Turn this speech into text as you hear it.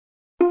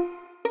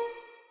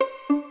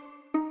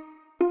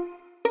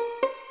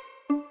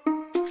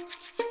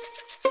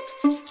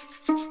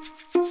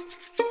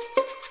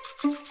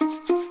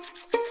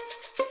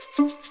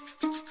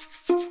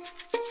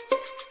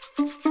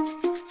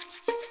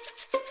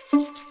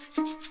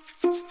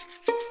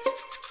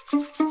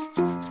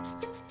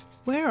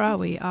are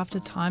we after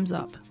Time's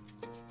Up?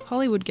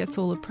 Hollywood gets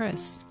all the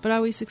press, but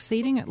are we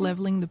succeeding at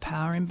levelling the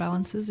power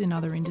imbalances in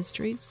other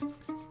industries?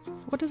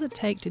 What does it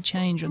take to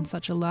change on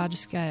such a large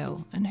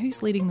scale, and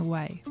who's leading the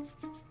way?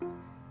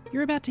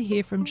 You're about to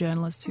hear from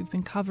journalists who've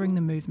been covering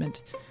the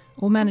movement,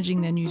 or managing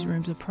their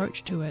newsroom's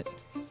approach to it,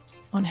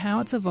 on how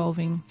it's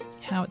evolving,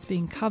 how it's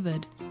being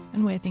covered,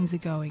 and where things are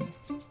going.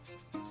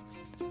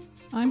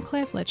 I'm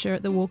Claire Fletcher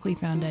at the Walkley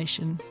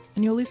Foundation,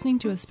 and you're listening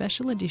to a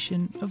special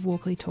edition of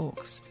Walkley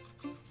Talks,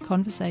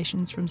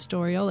 conversations from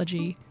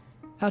Storyology,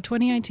 our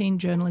 2018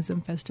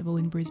 Journalism Festival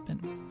in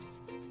Brisbane.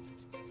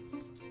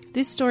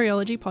 This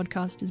Storyology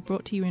podcast is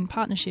brought to you in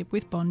partnership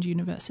with Bond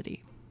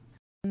University.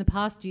 In the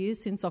past year,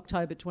 since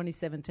October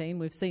 2017,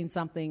 we've seen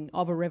something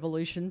of a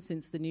revolution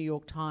since the New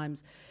York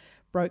Times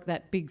broke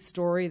that big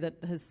story that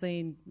has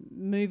seen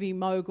movie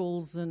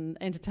moguls and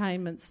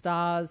entertainment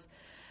stars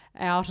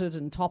outed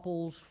and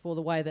toppled for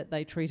the way that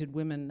they treated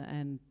women,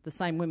 and the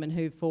same women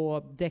who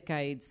for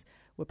decades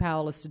were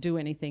powerless to do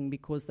anything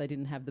because they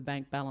didn't have the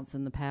bank balance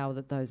and the power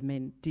that those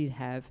men did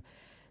have.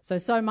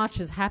 So much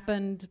has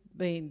happened,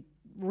 been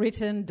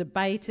written,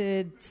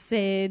 debated,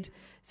 said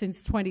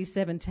since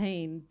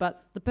 2017,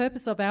 but the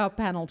purpose of our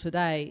panel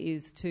today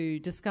is to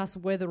discuss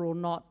whether or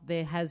not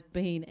there has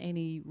been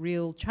any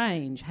real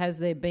change. Has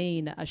there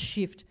been a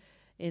shift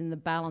in the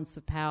balance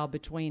of power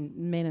between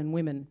men and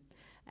women,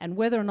 and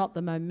whether or not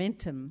the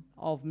momentum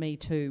of Me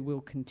Too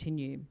will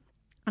continue?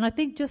 And I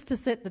think just to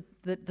set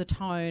the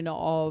tone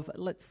of,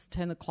 let's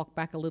turn the clock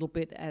back a little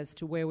bit as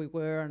to where we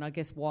were and I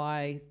guess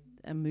why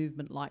a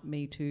movement like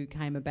Me Too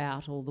came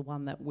about, or the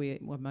one that we're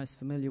most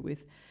familiar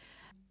with.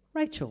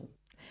 Rachel,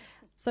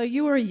 so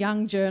you were a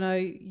young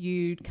journo,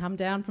 you'd come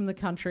down from the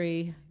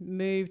country,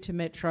 moved to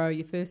Metro,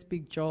 your first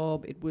big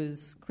job, it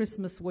was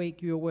Christmas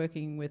week, you were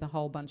working with a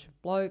whole bunch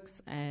of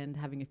blokes and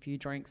having a few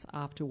drinks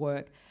after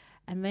work,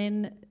 and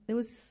then there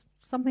was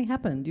something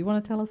happened. Do you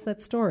want to tell us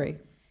that story?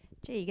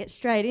 Gee, you get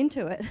straight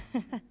into it.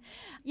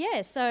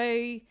 Yeah, so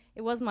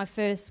it was my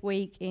first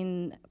week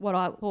in what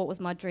I thought was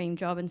my dream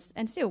job,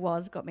 and still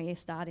was, got me a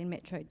start in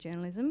Metro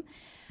journalism.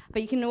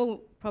 But you can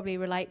all probably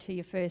relate to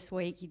your first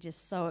week. You're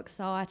just so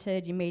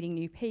excited, you're meeting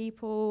new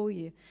people,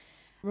 you're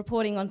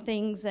reporting on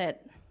things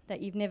that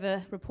you've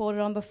never reported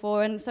on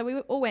before. And so we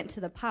all went to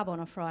the pub on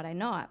a Friday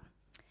night.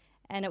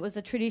 And it was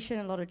a tradition,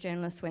 a lot of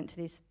journalists went to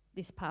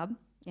this pub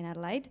in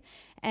Adelaide.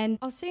 And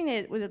I was sitting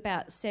there with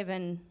about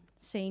 7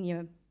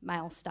 senior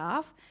male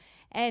staff,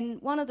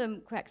 and one of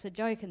them cracks a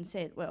joke and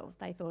said, well,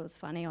 they thought it was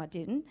funny, I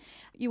didn't.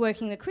 You're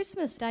working the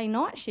Christmas Day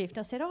night shift.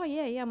 I said, oh,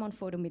 yeah, I'm on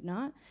 4 till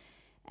midnight.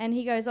 And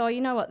he goes, oh,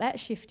 you know what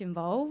that shift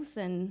involves?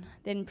 And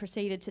then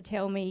proceeded to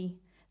tell me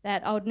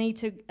that I would need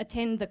to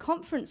attend the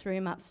conference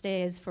room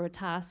upstairs for a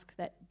task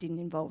that didn't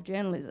involve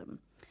journalism.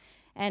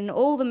 And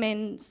all the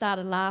men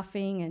started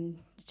laughing and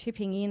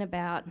chipping in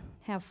about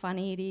how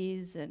funny it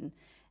is. And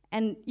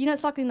you know,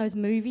 it's like in those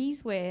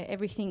movies where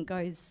everything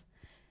goes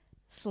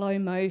slow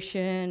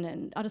motion,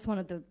 and I just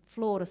wanted the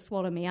floor to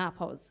swallow me up.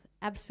 I was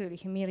absolutely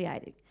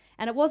humiliated.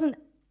 And it wasn't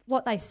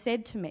what they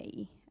said to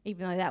me,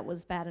 even though that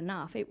was bad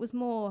enough. It was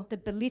more the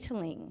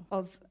belittling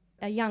of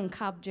a young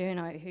cub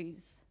journo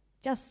who's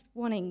just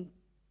wanting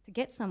to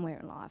get somewhere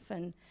in life.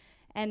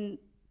 And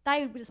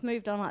they just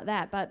moved on like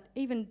that. But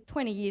even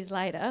 20 years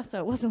later, so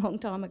it was a long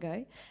time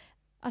ago,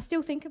 I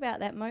still think about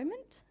that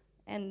moment,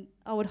 and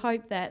I would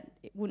hope that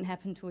it wouldn't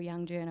happen to a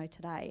young journo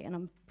today. And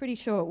I'm pretty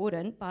sure it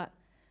wouldn't, but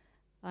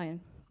I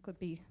could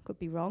be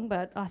wrong,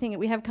 but I think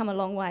we have come a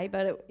long way,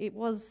 but it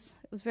was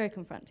very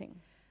confronting.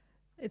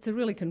 It's a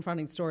really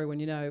confronting story when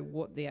you know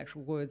what the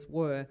actual words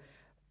were,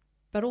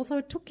 but also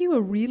it took you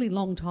a really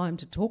long time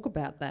to talk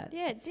about that.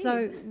 Yeah, it did.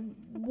 So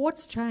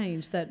what's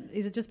changed?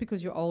 Is it just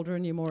because you're older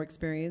and you're more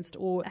experienced,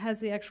 or has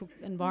the actual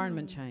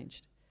environment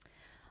changed?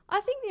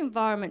 I think the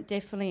environment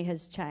definitely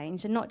has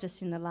changed, and not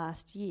just in the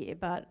last year,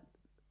 but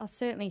I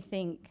certainly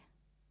think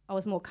I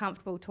was more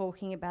comfortable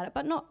talking about it,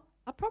 but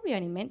I probably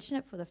only mentioned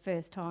it for the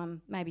first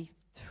time maybe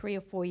 3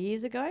 or 4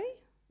 years ago.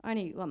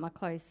 Only my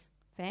close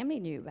family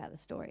knew about the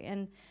story.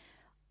 And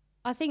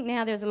I think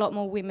now there's a lot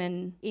more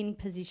women in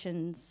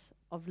positions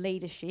of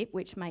leadership,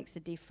 which makes a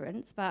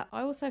difference. But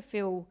I also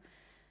feel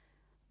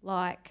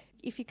like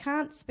if you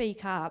can't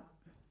speak up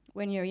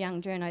when you're a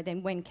young journo,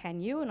 then when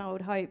can you? And I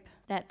would hope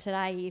that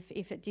today,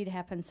 if it did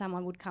happen,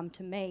 someone would come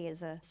to me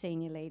as a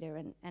senior leader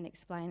and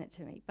explain it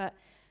to me. But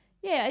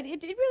yeah,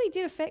 it really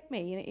did affect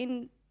me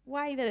in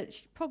way that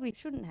it probably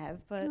shouldn't have.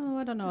 But no,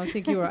 I don't know. I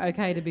think you were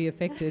okay to be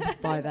affected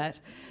by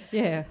that.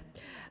 Yeah.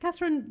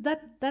 Catherine,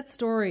 that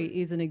story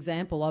is an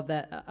example of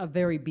that, a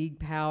very big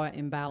power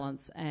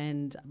imbalance,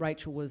 and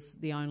Rachel was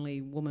the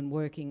only woman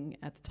working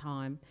at the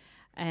time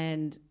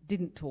and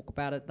didn't talk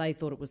about it. They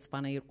thought it was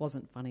funny. It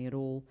wasn't funny at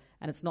all,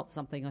 and it's not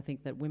something I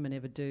think that women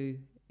ever do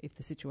if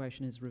the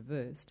situation is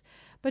reversed.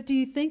 But do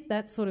you think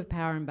that sort of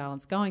power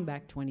imbalance, going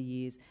back 20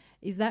 years,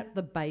 is that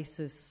the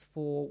basis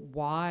for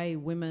why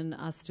women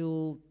are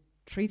still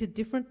treated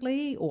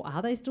differently, or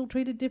are they still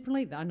treated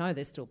differently? I know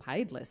they're still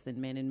paid less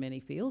than men in many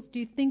fields. Do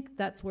you think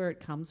that's where it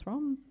comes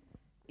from?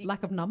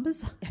 Lack of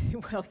numbers?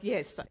 Well,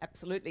 yes,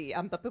 absolutely.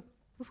 But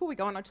Before we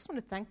go on, I just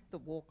want to thank the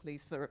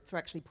Walkleys for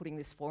actually putting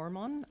this forum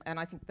on, and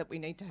I think that we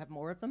need to have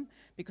more of them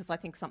because I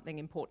think something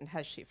important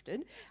has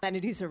shifted, and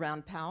it is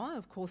around power,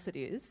 of course it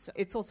is.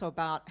 It's also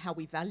about how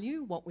we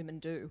value what women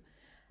do,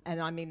 and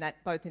I mean that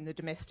both in the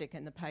domestic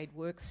and the paid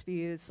work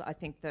spheres. I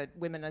think that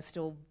women are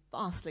still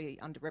vastly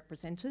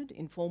underrepresented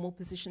in formal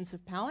positions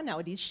of power. Now,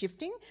 it is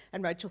shifting,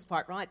 and Rachel's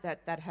quite right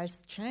that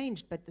has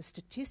changed, but the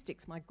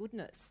statistics, my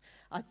goodness.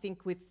 I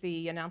think with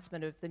the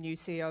announcement of the new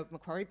CEO of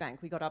Macquarie Bank,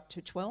 we got up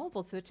to 12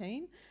 or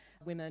 13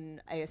 women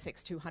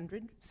ASX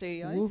 200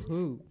 CEOs.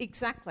 Woohoo.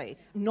 Exactly.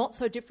 Not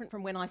so different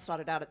from when I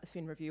started out at the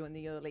Fin Review in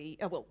the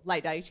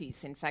late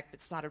 80s, in fact, but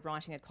started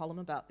writing a column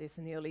about this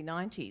in the early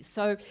 90s.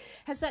 So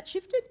has that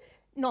shifted?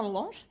 Not a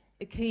lot.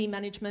 Key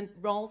management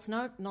roles,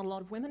 no, not a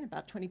lot of women,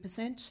 about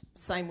 20%.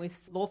 Same with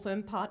law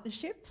firm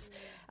partnerships,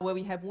 where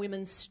we have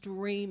women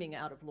streaming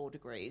out of law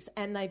degrees,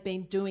 and they've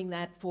been doing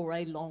that for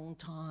a long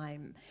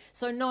time.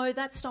 So no,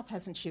 that stuff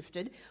hasn't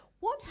shifted.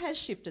 What has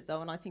shifted,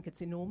 though, and I think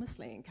it's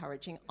enormously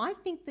encouraging, I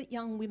think that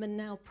young women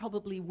now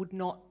probably would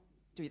not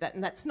do that,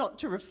 and that's not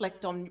to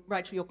reflect on,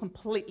 Rachel, your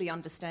completely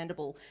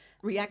understandable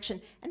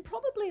reaction, and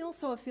probably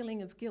also a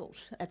feeling of guilt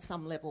at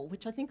some level,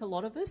 which I think a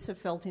lot of us have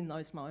felt in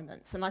those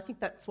moments, and I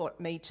think that's what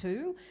Me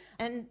Too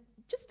and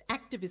just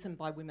activism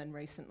by women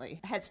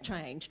recently has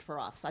changed for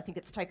us. I think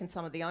it's taken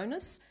some of the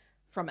onus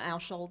from our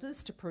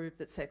shoulders to prove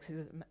that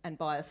sexism and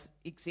bias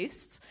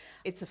exists.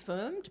 It's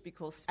affirmed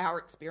because our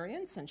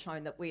experience and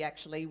shown that we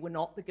actually were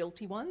not the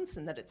guilty ones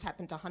and that it's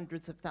happened to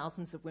hundreds of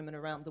thousands of women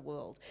around the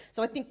world.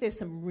 So I think there's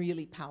some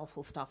really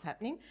powerful stuff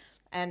happening.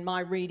 And my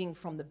reading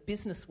from the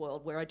business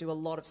world, where I do a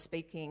lot of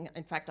speaking,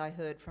 in fact, I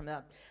heard from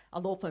a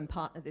law firm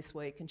partner this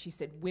week, and she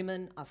said,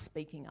 women are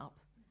speaking up.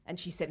 And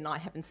she said, and I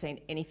haven't seen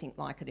anything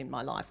like it in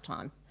my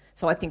lifetime.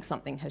 So I think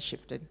something has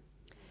shifted.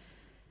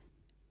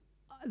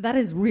 That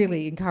is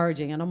really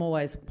encouraging, and I'm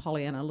always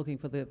Pollyanna looking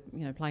for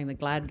playing the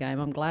glad game.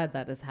 I'm glad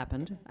that has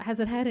happened. Has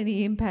it had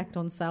any impact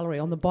on salary,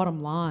 on the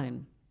bottom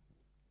line?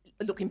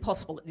 Look,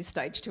 impossible at this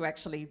stage to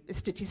actually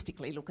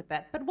statistically look at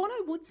that. But what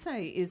I would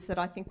say is that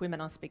I think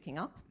women are speaking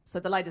up. So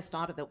the latest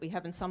data that we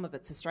have, and some of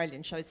it's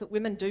Australian, shows that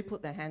women do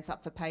put their hands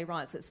up for pay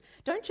rises.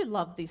 Don't you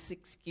love this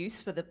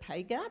excuse for the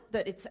pay gap,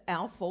 that it's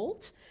our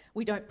fault?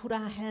 We don't put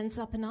our hands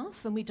up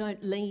enough and we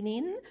don't lean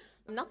in?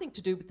 Nothing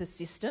to do with the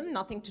system,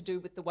 nothing to do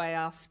with the way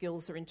our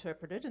skills are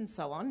interpreted and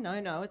so on.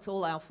 No, it's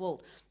all our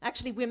fault.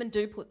 Actually, women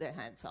do put their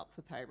hands up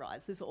for pay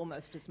rises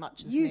almost as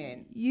much as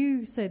men.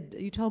 You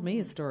told me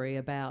a story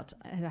about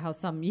how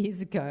some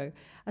years ago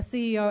a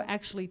CEO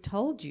actually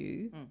told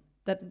you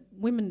that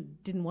women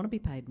didn't want to be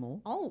paid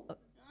more. Oh,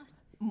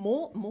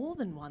 more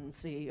than one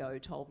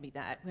CEO told me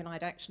that, when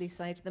I'd actually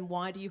say to them,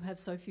 why do you have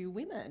so few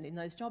women in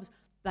those jobs?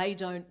 They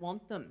don't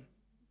want them.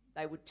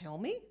 They would tell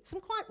me,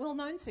 some quite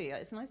well-known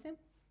CEOs, and I said,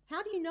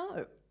 how do you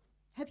know?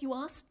 Have you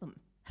asked them?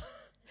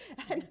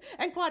 and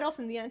quite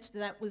often the answer to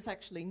that was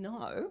actually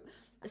no.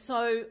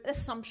 So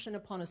assumption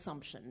upon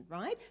assumption,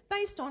 right?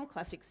 Based on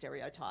classic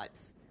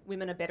stereotypes.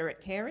 Women are better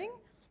at caring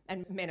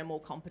and men are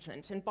more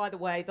competent. And by the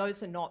way,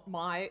 those are not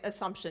my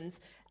assumptions.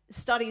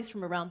 Studies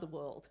from around the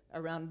world,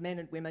 around men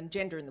and women,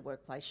 gender in the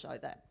workplace show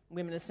that.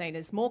 Women are seen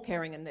as more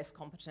caring and less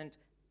competent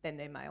than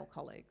their male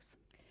colleagues.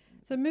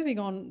 So moving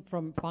on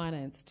from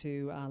finance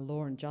to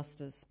law and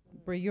justice,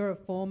 Bri, you're a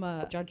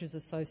former judge's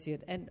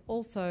associate, and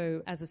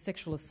also as a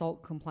sexual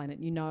assault complainant,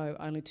 you know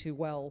only too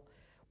well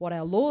what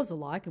our laws are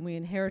like, and we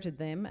inherited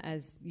them,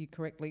 as you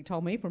correctly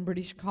told me, from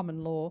British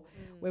common law,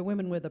 where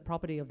women were the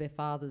property of their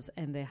fathers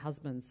and their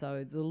husbands.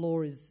 So the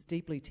law is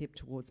deeply tipped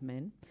towards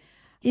men.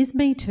 Is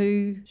Me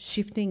Too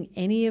shifting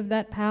any of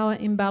that power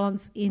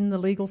imbalance in the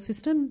legal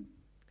system?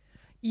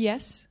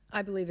 Yes,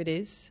 I believe it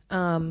is.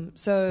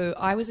 So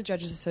I was a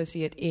judge's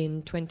associate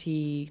in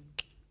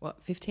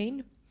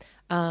 2015,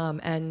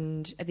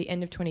 and at the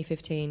end of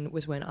 2015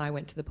 was when I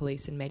went to the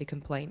police and made a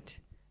complaint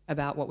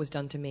about what was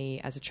done to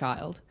me as a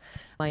child.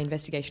 My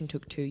investigation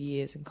took 2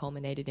 years and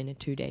culminated in a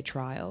 2-day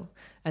trial.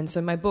 And so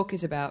my book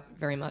is about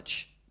very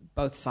much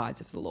both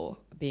sides of the law,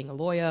 being a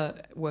lawyer,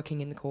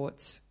 working in the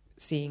courts,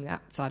 seeing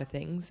that side of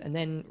things, and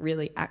then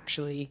really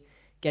actually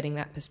getting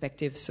that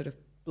perspective sort of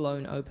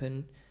blown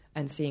open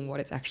and seeing what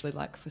it's actually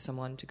like for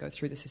someone to go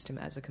through the system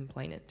as a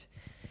complainant.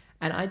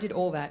 And I did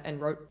all that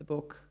and wrote the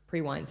book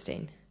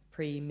pre-Weinstein,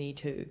 pre-Me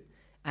Too,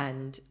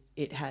 and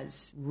it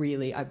has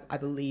really, I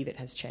believe it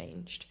has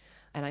changed.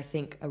 And I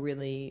think a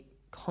really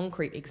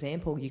concrete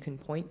example you can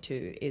point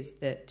to is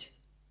that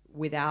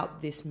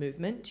without this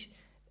movement,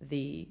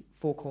 the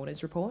Four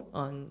Corners report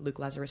on Luke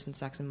Lazarus and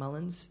Saxon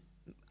Mullins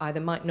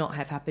either might not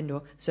have happened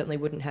or certainly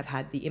wouldn't have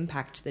had the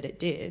impact that it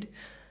did.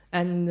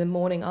 And the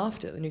morning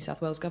after, the New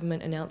South Wales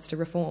government announced a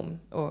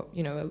reform, or,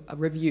 a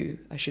review,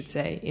 I should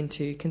say,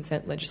 into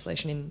consent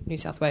legislation in New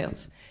South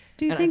Wales.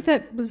 Do you think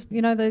that was,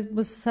 they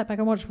was sat back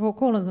and watched Four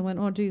Corners and went,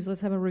 oh, geez,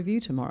 let's have a review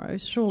tomorrow?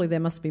 Surely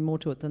there must be more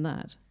to it than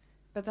that.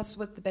 But that's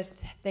what the best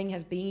thing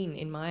has been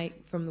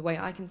from the way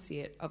I can see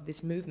it, of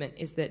this movement,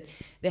 is that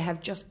there have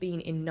just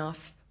been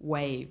enough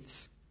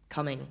waves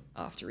coming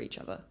after each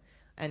other.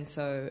 And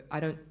so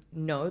I don't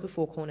know, the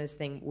Four Corners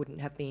thing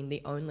wouldn't have been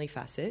the only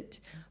facet,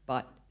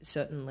 but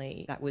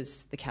certainly that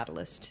was the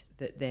catalyst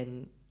that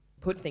then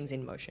put things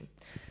in motion.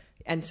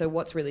 And so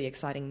what's really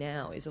exciting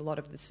now is a lot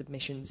of the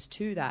submissions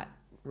to that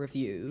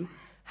review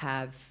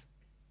have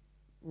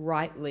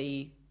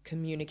rightly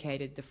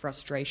communicated the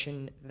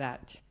frustration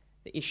that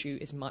the issue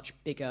is much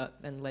bigger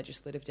than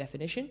legislative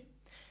definition.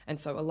 And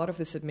so a lot of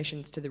the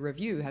submissions to the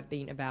review have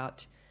been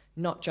about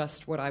not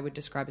just what I would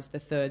describe as the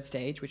third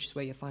stage, which is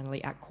where you're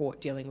finally at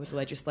court dealing with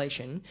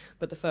legislation,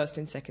 but the first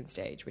and second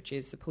stage, which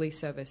is the Police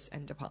Service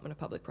and Department of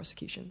Public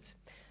Prosecutions.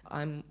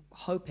 I'm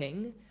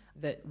hoping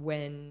that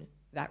when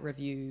that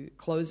review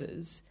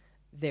closes,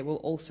 there will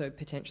also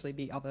potentially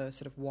be other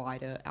sort of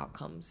wider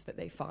outcomes that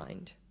they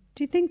find.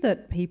 Do you think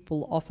that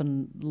people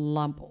often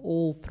lump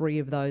all three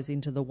of those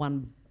into the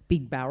one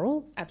big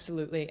barrel?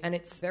 Absolutely, and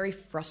it's very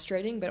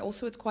frustrating, but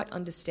also it's quite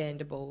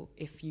understandable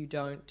if you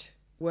don't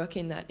work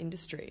in that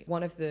industry.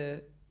 One of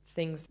the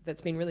things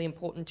that's been really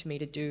important to me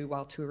to do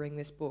while touring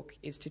this book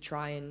is to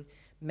try and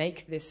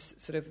make this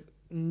sort of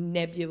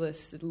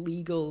nebulous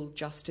legal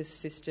justice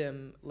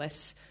system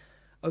less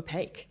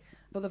opaque.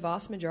 For the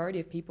vast majority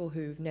of people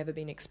who've never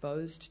been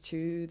exposed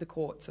to the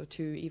courts or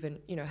to even,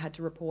 had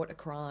to report a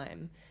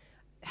crime,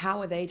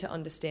 how are they to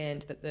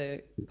understand that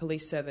the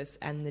police service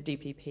and the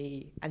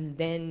DPP and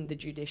then the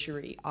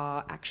judiciary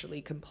are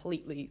actually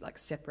completely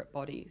separate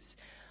bodies?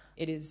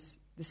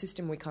 The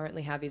system we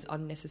currently have is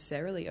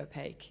unnecessarily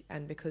opaque,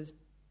 and because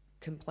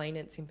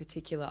complainants in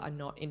particular are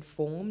not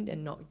informed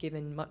and not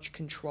given much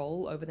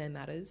control over their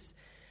matters,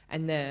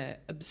 and the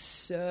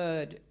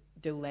absurd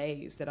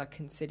delays that are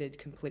considered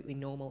completely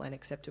normal and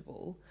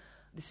acceptable,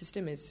 the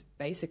system is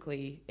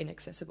basically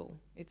inaccessible.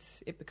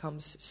 It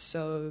becomes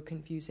so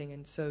confusing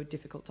and so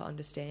difficult to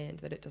understand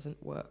that it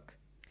doesn't work.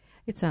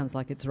 It sounds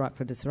like it's ripe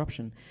for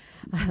disruption.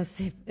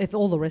 If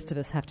all the rest of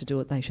us have to do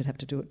it, they should have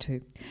to do it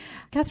too.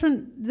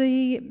 Catherine,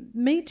 the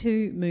Me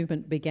Too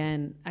movement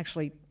began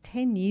actually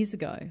 10 years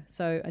ago.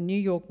 So a New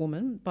York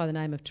woman by the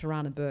name of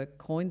Tarana Burke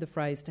coined the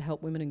phrase to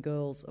help women and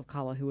girls of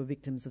colour who were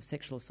victims of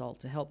sexual assault,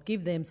 to help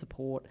give them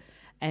support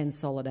and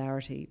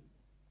solidarity.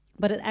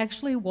 But it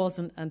actually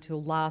wasn't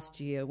until last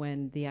year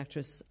when the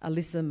actress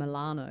Alyssa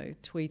Milano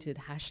tweeted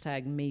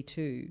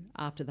 #MeToo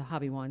after the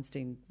Harvey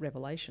Weinstein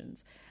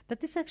revelations that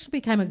this actually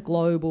became a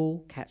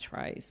global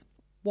catchphrase.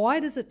 Why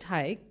does it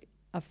take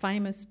a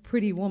famous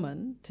pretty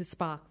woman to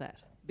spark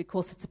that?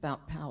 Because it's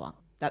about power.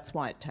 That's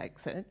why it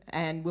takes it.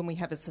 And when we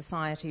have a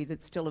society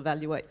that still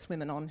evaluates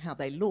women on how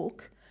they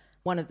look,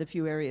 one of the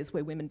few areas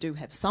where women do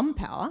have some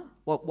power,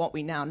 what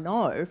we now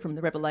know from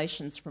the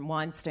revelations from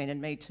Weinstein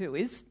and Me Too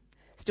is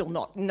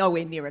still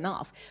nowhere near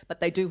enough, but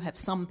they do have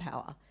some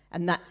power.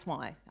 And that's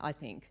why I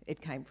think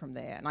it came from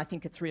there. And I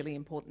think it's really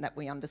important that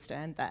we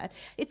understand that.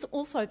 It's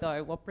also,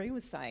 though, what Brie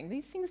was saying,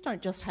 these things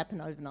don't just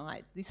happen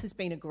overnight. This has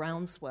been a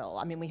groundswell.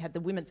 I mean, we had the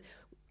women's...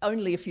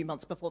 Only a few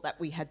months before that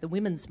we had the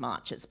women's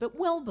marches, but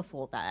well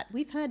before that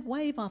we've had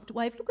wave after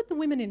wave. Look at the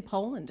women in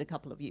Poland a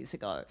couple of years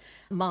ago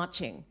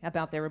marching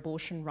about their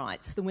abortion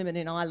rights, the women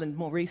in Ireland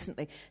more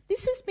recently.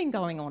 This has been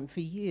going on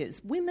for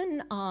years.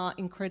 Women are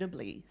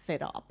incredibly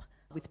fed up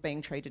with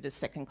being treated as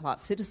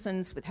second-class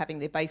citizens, with having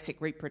their basic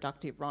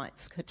reproductive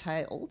rights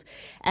curtailed.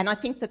 And I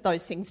think that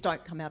those things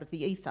don't come out of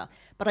the ether.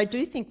 But I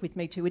do think with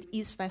Me Too it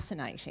is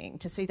fascinating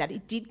to see that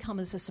it did come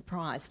as a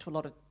surprise to a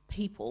lot of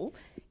people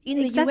in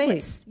the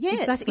US.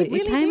 Yes, exactly. It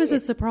really came did. as a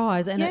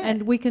surprise.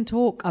 And we can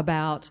talk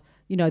about,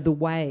 the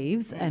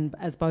waves, and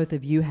as both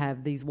of you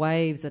have, these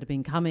waves that have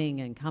been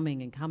coming and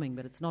coming and coming,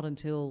 but it's not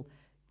until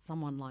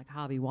someone like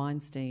Harvey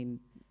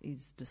Weinstein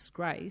is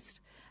disgraced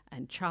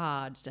and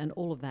charged and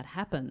all of that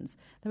happens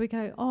that we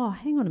go, oh,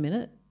 hang on a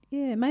minute,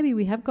 yeah, maybe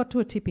we have got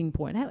to a tipping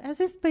point. Has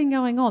this been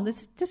going on?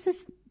 This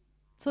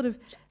sort of...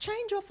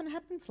 Change often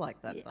happens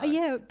like that, though.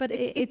 Yeah, but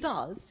it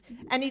does.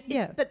 And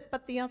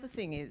but the other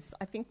thing is,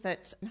 I think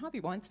that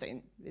Harvey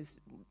Weinstein is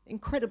an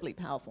incredibly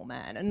powerful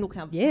man, and look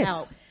how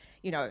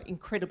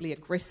incredibly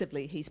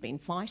aggressively he's been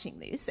fighting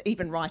this,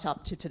 even right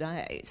up to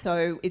today.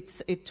 So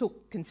it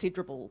took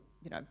considerable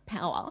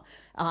power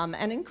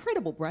and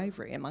incredible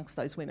bravery amongst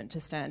those women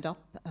to stand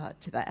up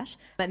to that.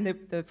 And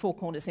the Four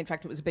Corners, in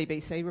fact, it was a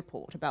BBC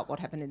report about what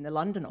happened in the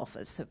London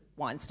office of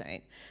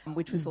Weinstein,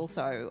 which was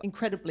also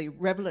incredibly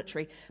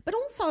revelatory. But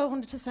also I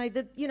wanted to say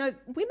that,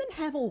 women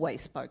have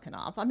always spoken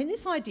up. I mean,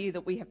 this idea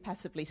that we have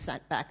passively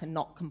sat back and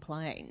not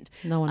complained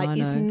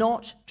is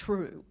not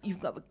true.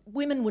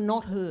 Women were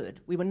not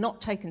heard. We were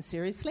not taken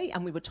seriously,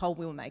 and we were told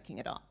we were making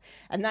it up.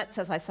 And that's,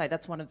 as I say,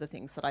 that's one of the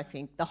things that I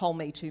think the whole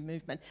Me Too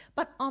movement,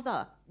 but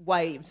other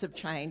waves of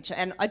change.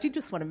 And I did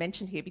just want to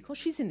mention here, because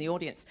she's in the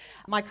audience,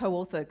 my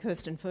co-author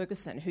Kirsten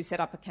Ferguson, who set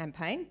up a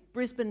campaign,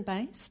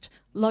 Brisbane-based,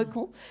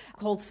 local,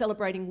 called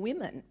Celebrating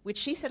Women, which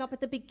she set up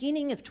at the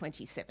beginning of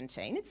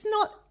 2017. It's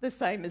not the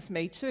same as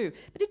Me Too,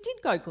 but it did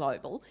go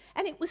global,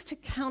 and it was to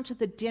counter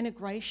the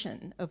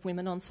denigration of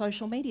women on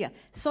social media.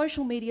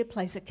 Social media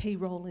plays a key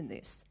role in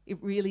this. It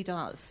really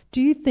does.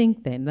 Do you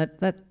think then,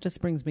 that just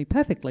brings me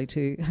perfectly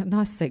to a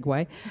nice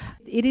segue,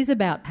 it is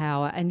about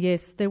power, and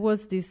yes, there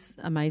was this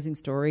amazing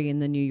story story in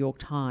the New York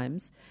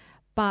Times.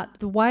 But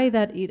the way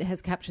that it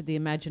has captured the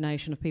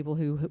imagination of people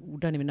who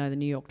don't even know the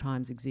New York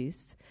Times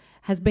exists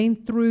has been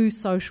through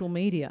social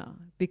media,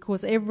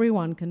 because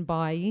everyone can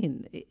buy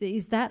in.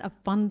 Is that a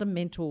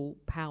fundamental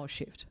power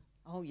shift?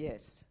 Oh,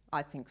 yes,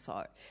 I think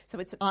so. So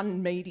it's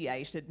an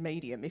unmediated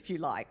medium, if you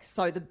like.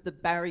 So the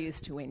barriers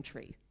to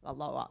entry are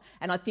lower.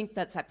 And I think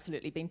that's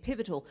absolutely been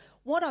pivotal.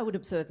 What I would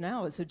observe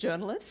now as a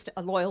journalist,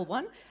 a loyal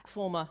one,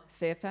 former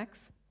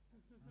Fairfax,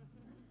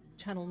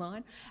 Channel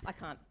 9, I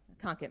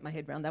can't get my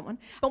head around that one.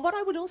 But what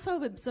I would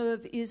also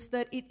observe is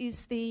that it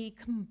is the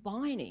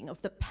combining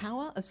of the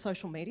power of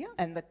social media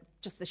and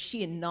just the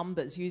sheer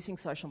numbers using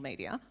social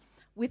media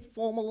with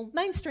formal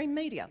mainstream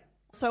media.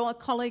 So a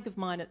colleague of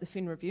mine at the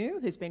Fin Review,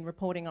 who's been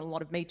reporting on a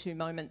lot of Me Too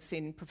moments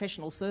in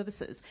professional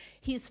services,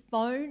 his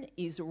phone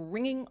is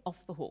ringing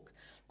off the hook.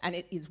 And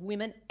it is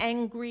women,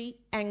 angry,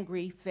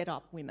 fed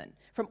up women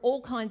from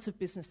all kinds of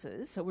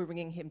businesses. So we're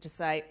ringing him to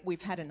say,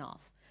 we've had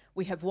enough.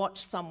 We have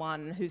watched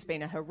someone who's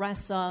been a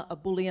harasser, a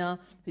bullier,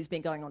 who's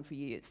been going on for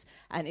years,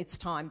 and it's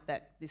time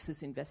that this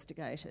is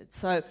investigated.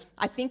 So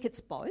I think it's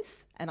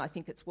both, and I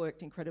think it's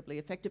worked incredibly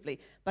effectively,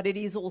 but it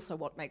is also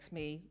what makes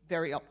me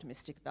very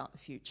optimistic about the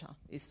future,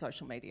 is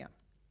social media.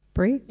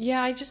 Bree?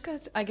 Yeah, I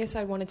guess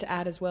I wanted to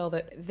add as well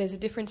that there's a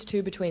difference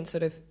too between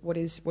sort of what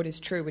is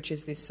true, which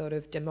is this sort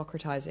of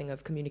democratizing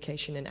of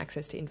communication and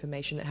access to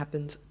information that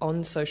happens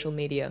on social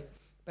media.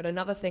 But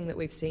another thing that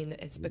we've seen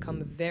that has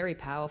become very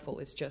powerful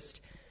is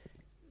just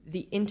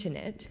the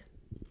internet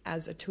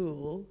as a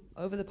tool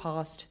over the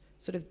past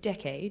sort of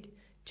decade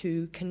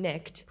to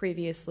connect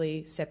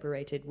previously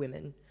separated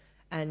women,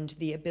 and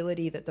the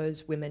ability that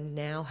those women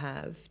now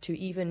have to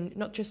even,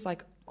 not just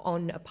like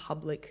on a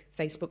public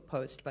Facebook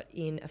post, but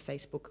in a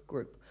Facebook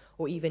group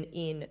or even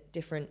in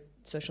different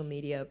social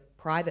media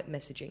private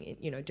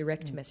messaging,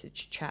 direct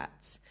message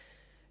chats.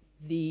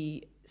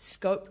 The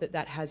scope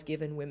that has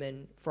given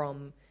women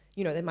from,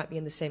 they might be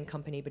in the same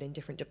company but in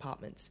different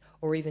departments,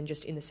 or even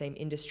just in the same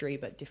industry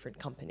but different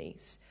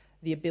companies.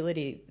 The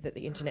ability that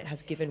the internet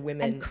has given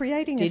women and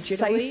creating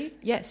digitally,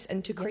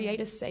 and to create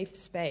a safe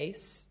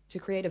space, to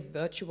create a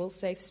virtual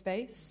safe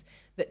space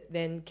that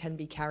then can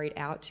be carried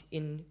out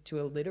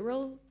into a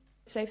literal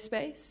safe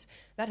space,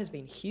 that has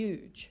been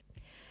huge.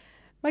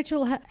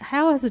 Rachel,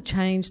 how has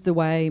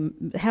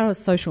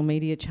social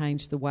media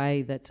changed the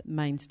way that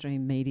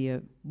mainstream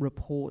media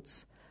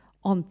reports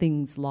on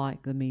things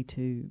like the Me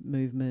Too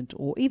movement,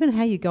 or even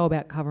how you go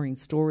about covering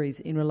stories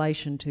in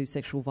relation to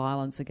sexual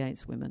violence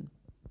against women?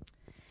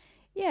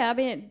 Yeah, I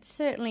mean, it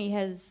certainly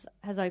has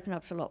opened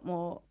up to a lot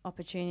more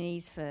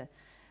opportunities for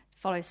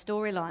follow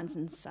storylines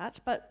and such,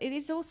 but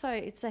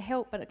it's a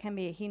help, but it can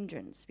be a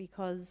hindrance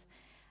because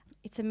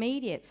it's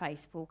immediate,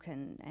 Facebook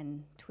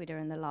and Twitter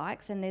and the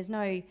likes, and there's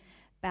no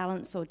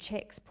balance or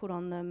checks put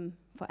on them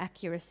for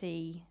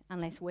accuracy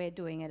unless we're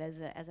doing it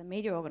as a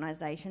media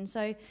organisation.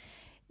 So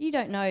you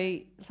don't know,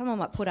 someone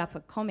might put up a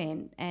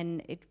comment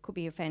and it could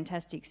be a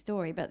fantastic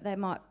story, but they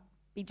might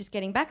be just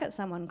getting back at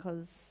someone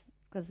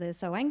because they're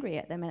so angry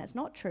at them and it's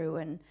not true.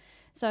 And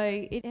so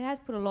it has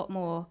put a lot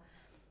more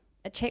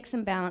checks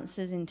and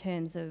balances in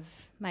terms of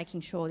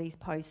making sure these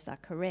posts are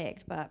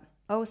correct. But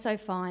I also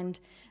find,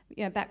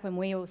 back when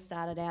we all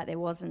started out, there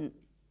wasn't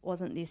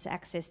this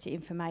access to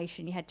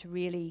information. You had to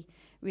really,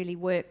 really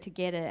work to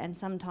get it, and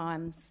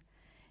sometimes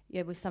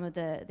with some of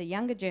the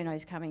younger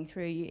journos coming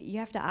through, you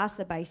have to ask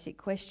the basic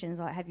questions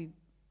like, have you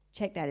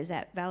checked that? Is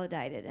that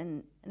validated?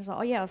 And it's like,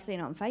 oh yeah, I've seen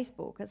it on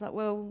Facebook. It's like,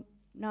 well,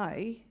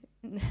 no,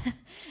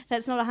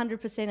 that's not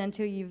 100%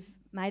 until you've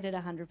made it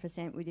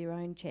 100% with your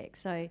own check.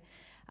 So,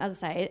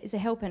 as I say, it's a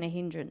help and a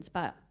hindrance,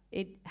 but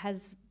it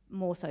has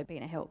more so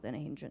been a help than a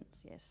hindrance,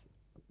 yes.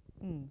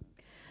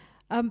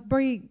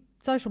 Bree,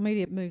 social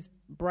media moves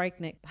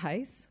breakneck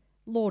pace.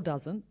 Law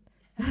doesn't.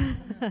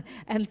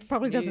 And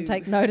probably doesn't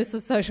take notice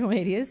of social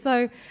media.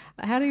 So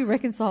how do you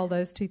reconcile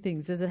those two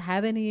things? Does it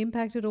have any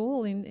impact at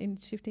all in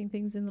shifting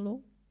things in the law?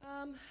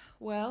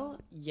 Well,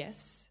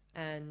 yes,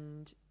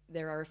 and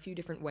there are a few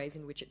different ways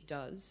in which it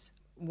does.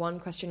 One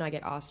question I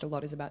get asked a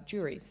lot is about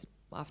juries.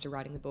 After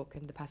writing the book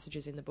and the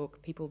passages in the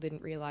book, people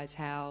didn't realise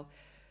how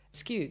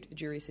skewed the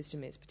jury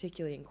system is,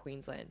 particularly in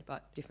Queensland,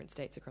 but different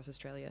states across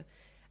Australia.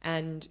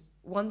 And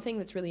one thing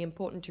that's really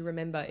important to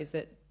remember is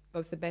that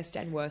both the best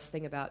and worst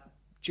thing about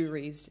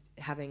juries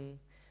having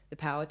the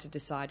power to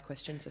decide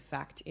questions of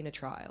fact in a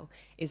trial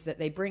is that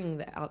they bring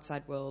the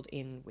outside world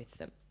in with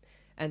them.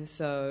 And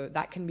so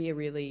that can be a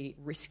really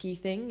risky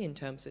thing in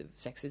terms of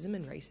sexism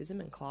and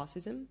racism and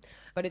classism,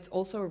 but it's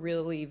also a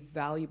really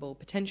valuable,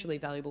 potentially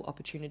valuable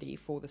opportunity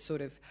for the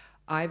sort of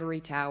ivory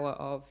tower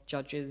of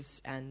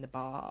judges and the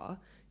bar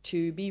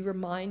to be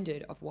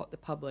reminded of what the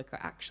public are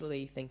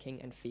actually thinking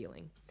and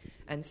feeling.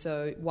 And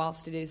so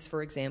whilst it is,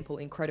 for example,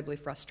 incredibly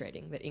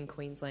frustrating that in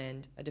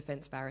Queensland a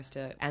defence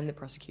barrister and the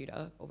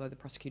prosecutor, although the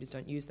prosecutors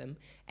don't use them,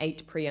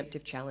 8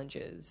 preemptive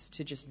challenges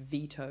to just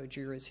veto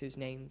jurors whose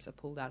names are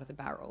pulled out of the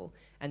barrel,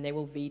 and they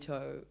will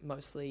veto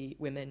mostly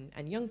women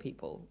and young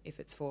people if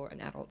it's for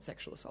an adult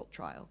sexual assault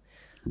trial.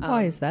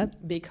 Why is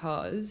that?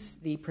 Because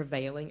the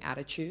prevailing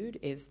attitude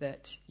is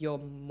that you're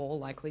more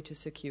likely to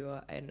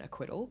secure an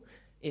acquittal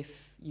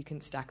if you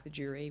can stack the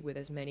jury with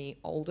as many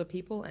older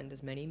people and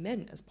as many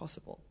men as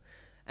possible.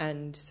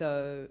 And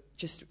so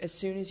just as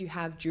soon as you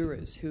have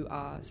jurors who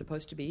are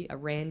supposed to be a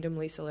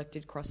randomly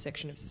selected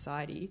cross-section of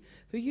society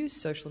who use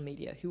social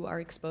media, who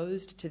are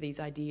exposed to these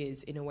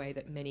ideas in a way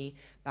that many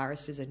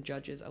barristers and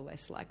judges are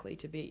less likely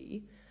to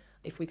be,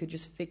 if we could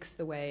just fix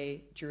the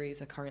way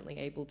juries are currently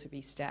able to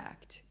be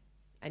stacked,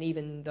 and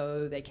even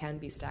though they can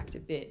be stacked a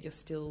bit, you're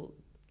still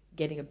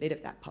getting a bit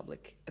of that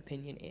public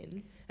opinion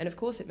in. And of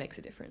course it makes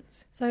a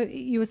difference. So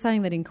you were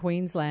saying that in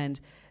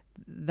Queensland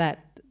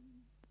that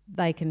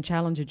they can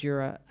challenge a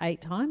juror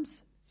 8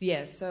 times?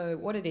 Yeah, so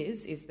what it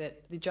is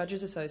that the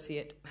judge's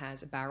associate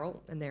has a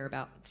barrel and there are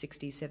about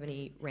 60,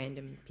 70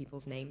 random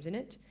people's names in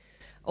it.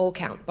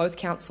 Both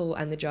counsel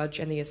and the judge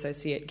and the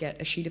associate get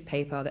a sheet of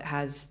paper that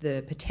has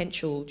the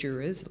potential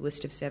jurors, a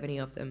list of 70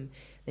 of them,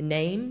 the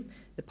name,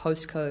 the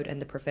postcode and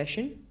the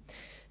profession.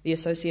 The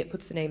associate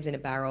puts the names in a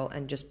barrel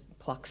and just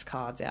plucks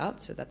cards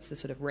out, so that's the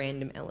sort of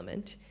random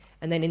element.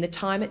 And then in the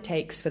time it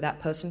takes for that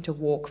person to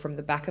walk from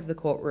the back of the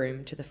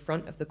courtroom to the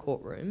front of the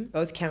courtroom,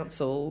 both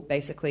counsel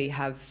basically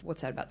have,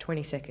 about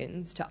 20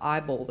 seconds to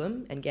eyeball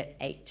them and get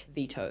 8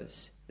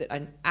 vetoes that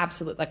are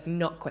absolute,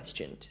 not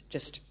questioned,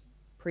 just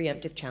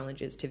preemptive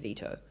challenges to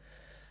veto.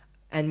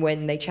 And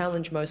when they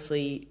challenge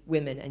mostly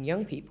women and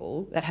young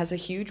people, that has a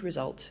huge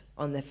result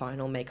on the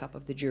final makeup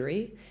of the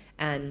jury.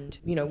 And,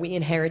 we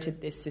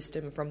inherited this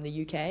system from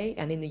the UK,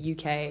 and in the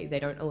UK they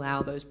don't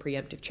allow those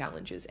preemptive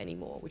challenges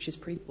anymore, which is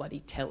pretty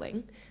bloody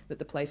telling that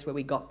the place where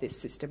we got this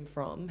system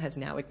from has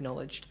now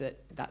acknowledged that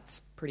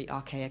that's pretty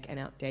archaic and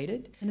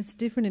outdated. And it's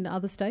different in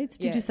other states,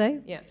 did you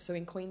say? Yeah, so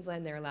in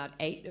Queensland they're allowed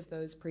 8 of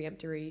those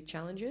preemptory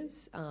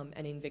challenges,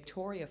 and in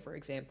Victoria, for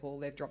example,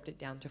 they've dropped it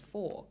down to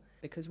 4.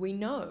 Because we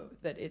know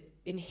that it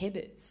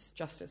inhibits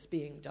justice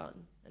being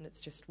done. And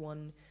it's just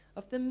one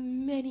of the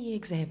many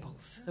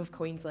examples of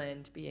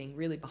Queensland being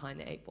really behind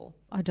the 8 ball.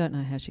 I don't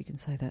know how she can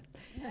say that.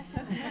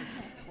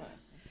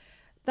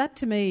 That,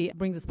 to me,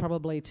 brings us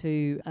probably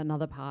to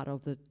another part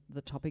of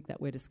the topic that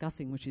we're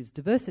discussing, which is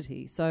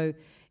diversity. So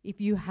if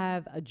you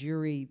have a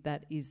jury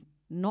that is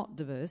not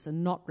diverse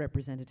and not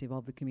representative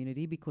of the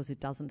community because it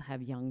doesn't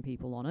have young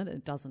people on it,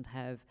 it doesn't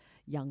have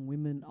young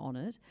women on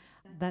it,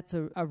 that's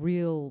a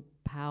real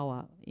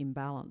power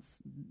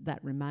imbalance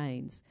that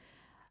remains.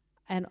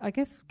 And I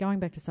guess going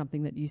back to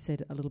something that you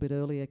said a little bit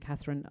earlier,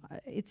 Catherine,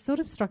 it sort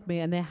of struck me,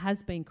 and there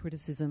has been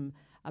criticism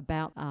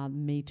about the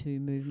Me Too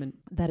movement,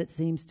 that it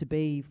seems to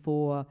be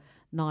for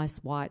nice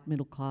white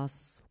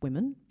middle-class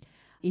women,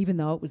 even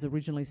though it was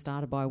originally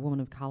started by a woman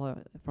of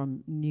colour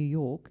from New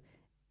York.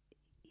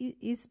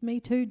 Is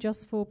Me Too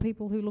just for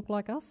people who look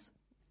like us?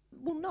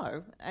 Well,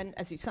 no, and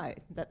as you say,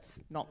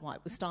 that's not why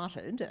it was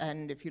started,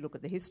 and if you look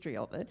at the history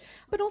of it.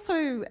 But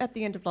also at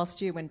the end of last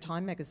year when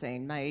Time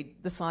magazine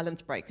made the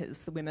Silence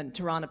Breakers, the women,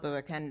 Tarana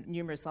Burke and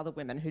numerous other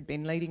women who'd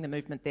been leading the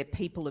movement, their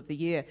People of the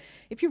Year,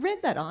 if you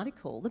read that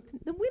article, the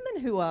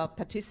women who were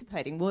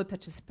participating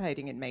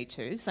in Me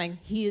Too, saying,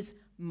 here's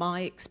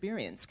my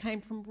experience, came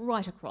from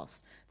right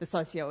across the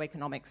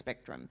socio-economic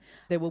spectrum.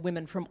 There were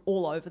women from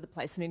all over the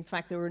place, and in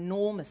fact there were an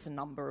enormous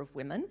number of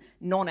women,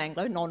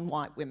 non-Anglo,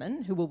 non-white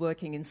women, who were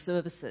working in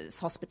services,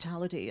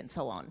 hospitality and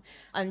so on.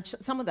 And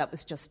some of that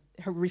was just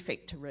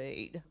horrific to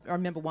read. I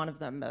remember one of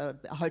them, a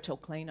hotel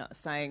cleaner,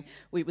 saying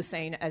we were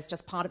seen as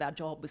just part of our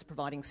job was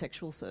providing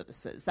sexual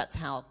services. That's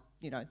how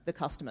the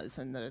customers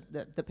and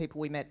the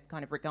people we met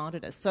kind of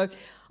regarded us. So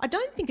I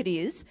don't think it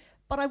is.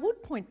 But I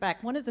would point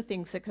back, one of the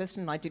things that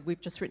Kirsten and I did,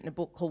 we've just written a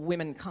book called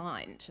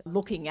Womankind,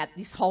 looking at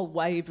this whole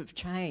wave of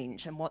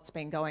change and what's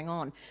been going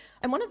on.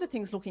 And one of the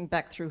things looking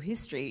back through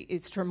history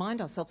is to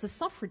remind ourselves the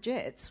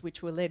suffragettes,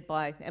 which were led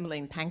by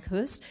Emmeline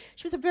Pankhurst,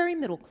 she was a very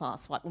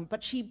middle-class white woman,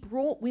 but she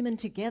brought women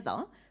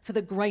together for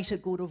the greater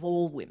good of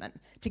all women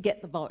to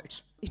get the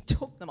vote. It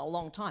took them a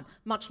long time,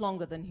 much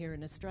longer than here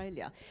in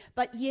Australia.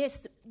 But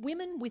yes,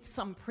 women with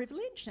some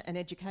privilege and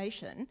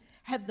education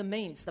have the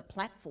means, the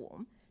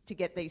platform, to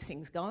get these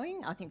things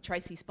going. I think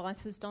Tracy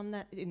Spice has done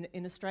that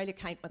in Australia,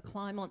 Kate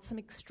McClymont, some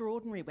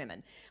extraordinary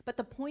women. But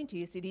the point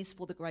is, it is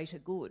for the greater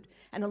good.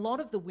 And a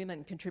lot of the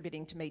women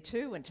contributing to Me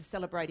Too and to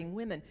celebrating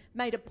women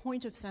made a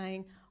point of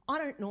saying, I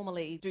don't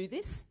normally do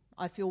this.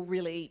 I feel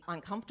really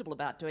uncomfortable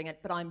about doing it,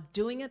 but I'm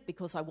doing it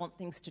because I want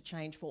things to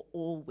change for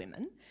all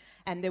women.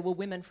 And there were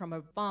women from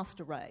a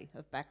vast array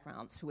of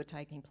backgrounds who were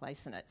taking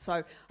place in it.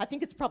 So I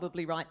think it's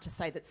probably right to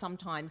say that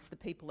sometimes the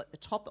people at the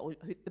top, or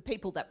the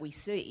people that we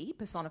see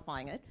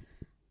personifying it,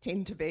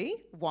 tend to be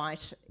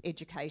white,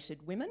 educated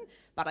women.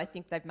 But I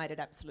think they've made it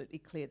absolutely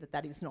clear that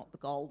that is not the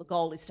goal. The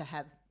goal is to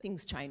have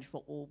things change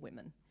for all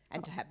women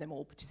and to have them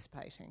all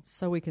participating.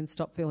 So we can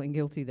stop feeling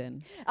guilty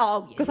then?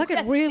 Oh, yeah. Because I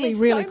get really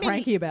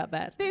cranky about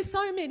that. There's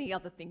so many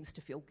other things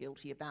to feel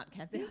guilty about,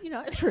 Kathy,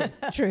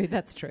 True,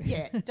 that's true.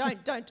 Yeah,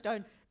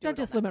 don't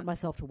just limit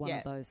myself to one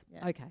of those.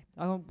 Yeah. Okay,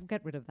 I'll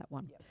get rid of that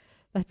one. Yep.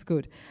 That's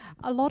good.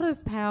 A lot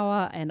of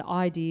power and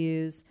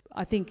ideas.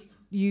 I think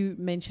you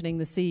mentioning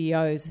the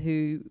CEOs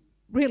who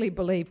really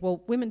believe,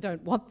 well, women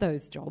don't want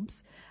those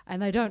jobs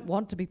and they don't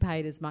want to be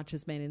paid as much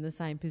as men in the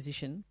same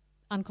position.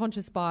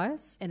 Unconscious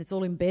bias, and it's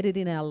all embedded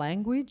in our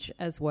language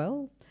as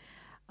well.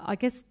 I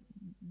guess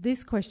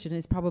this question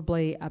is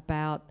probably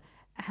about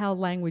how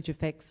language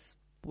affects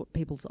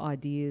people's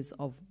ideas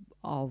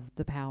of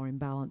the power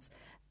imbalance.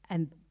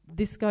 And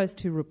this goes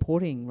to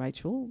reporting,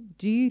 Rachel.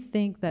 Do you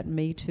think that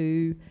Me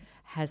Too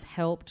has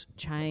helped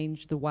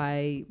change the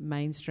way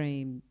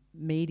mainstream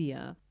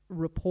media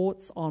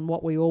reports on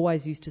what we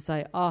always used to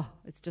say,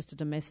 it's just a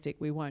domestic,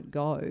 we won't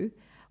go,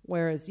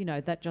 whereas,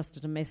 that just a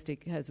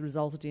domestic has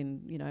resulted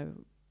in,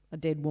 a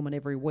dead woman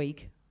every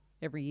week,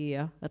 every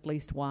year, at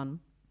least one.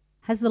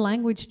 Has the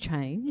language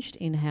changed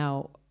in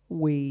how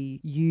we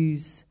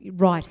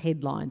write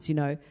headlines,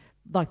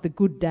 like the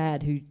good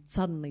dad who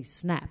suddenly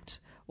snapped,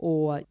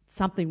 or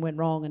something went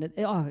wrong and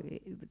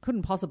it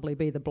couldn't possibly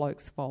be the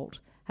bloke's fault?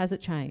 Has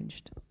it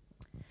changed?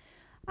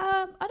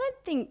 I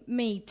don't think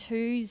Me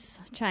Too's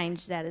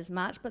changed that as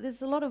much, but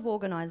there's a lot of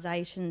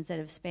organisations that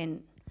have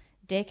spent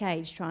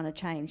decades trying to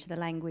change the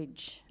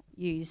language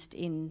used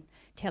in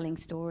telling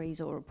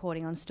stories or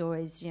reporting on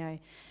stories.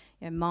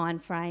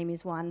 Mindframe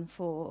is one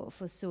for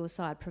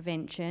suicide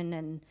prevention,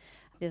 and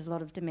there's a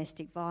lot of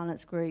domestic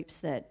violence groups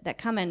that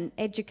come and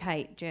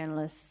educate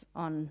journalists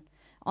on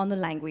the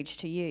language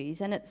to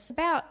use. And it's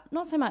about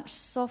not so much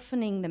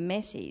softening the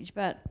message,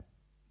 but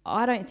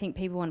I don't think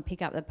people want to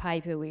pick up the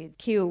paper with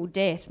kill,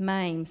 death,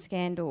 maim,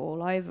 scandal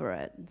all over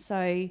it.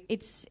 So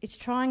it's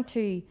trying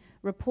to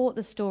report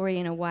the story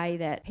in a way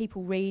that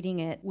people reading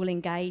it will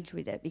engage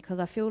with it, because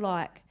I feel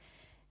like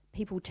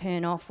people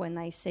turn off when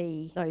they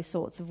see those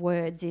sorts of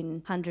words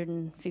in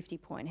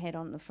 150-point head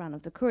on the front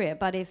of the Courier.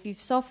 But if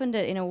you've softened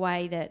it in a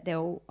way that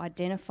they'll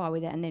identify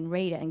with it and then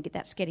read it, and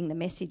that's getting the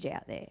message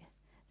out there.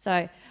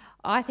 So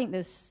I think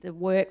the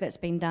work that's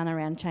been done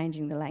around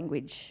changing the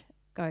language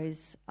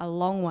goes a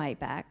long way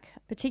back,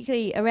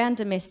 particularly around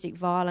domestic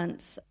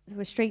violence.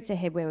 We're streets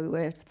ahead where we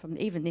were from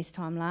even this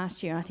time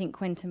last year. And I think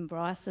Quentin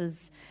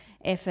Bryce's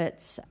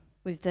efforts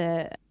with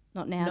the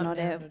Not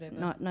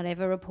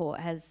Ever report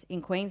has,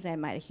 in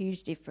Queensland, made a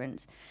huge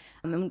difference.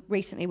 And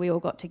recently we all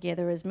got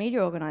together as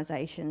media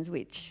organisations,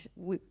 which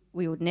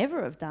we would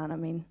never have done. I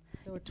mean,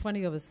 there were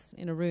 20 of us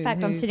in a room. In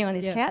fact, I'm sitting on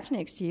this couch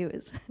next to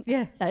you.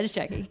 No, just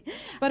joking.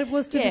 But it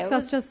was to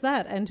discuss just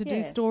that and to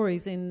do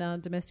stories in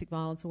Domestic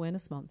Violence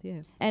Awareness Month,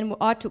 And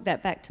I took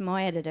that back to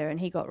my editor and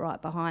he got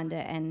right behind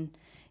it. And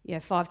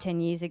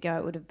 5-10 years ago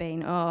it would have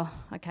been,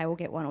 we'll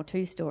get 1 or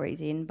 2 stories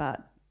in. But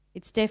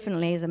it's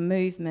definitely, as a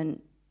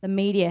movement, the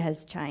media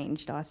has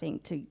changed, I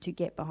think, to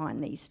get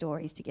behind these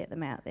stories, to get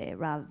them out there,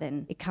 rather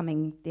than it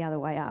coming the other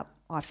way up,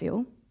 I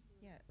feel.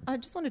 I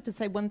just wanted to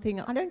say one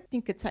thing. I don't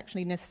think it's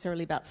actually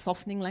necessarily about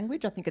softening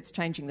language. I think it's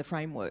changing the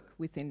framework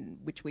within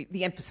which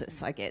the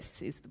emphasis, I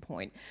guess, is the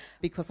point.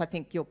 Because I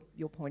think your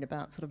point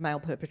about sort of male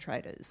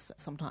perpetrators,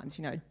 sometimes,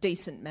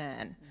 decent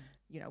man,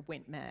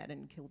 went mad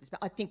and killed his...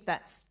 I think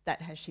that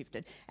has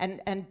shifted.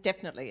 And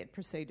definitely it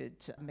preceded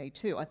Me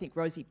Too. I think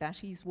Rosie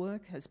Batty's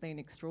work has been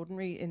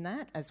extraordinary in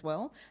that as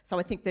well. So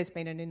I think there's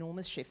been an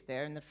enormous shift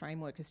there and the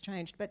framework has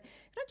changed. But can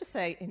I just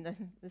say, in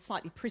the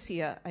slightly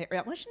prissier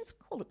area, I shouldn't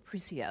call it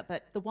prissier,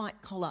 but the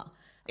white-collar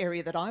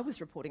area that I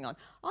was reporting on,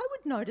 I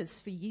would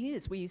notice for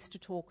years we used to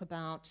talk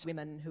about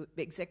women who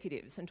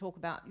executives and talk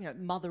about,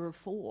 mother of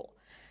 4.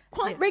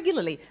 Quite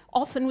regularly,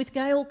 often with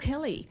Gail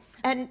Kelly.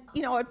 And,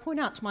 I'd point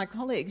out to my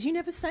colleagues, you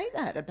never say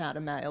that about a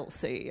male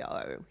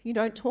CEO. You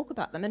don't talk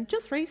about them. And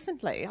just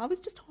recently, I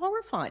was just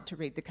horrified to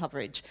read the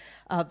coverage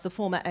of the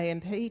former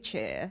AMP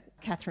chair,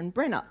 Catherine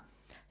Brenner,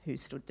 who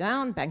stood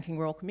down, Banking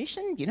Royal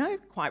Commission,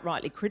 quite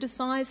rightly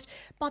criticised.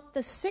 But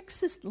the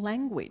sexist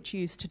language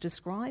used to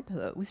describe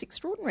her was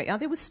extraordinary.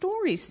 There were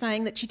stories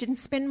saying that she didn't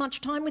spend much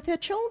time with her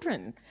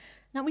children.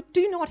 Now, we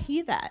do not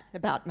hear that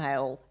about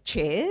male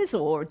chairs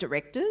or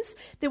directors.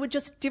 There were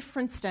just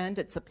different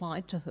standards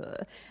applied to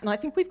her. And I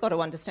think we've got to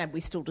understand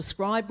we still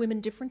describe women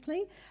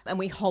differently and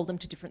we hold them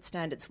to different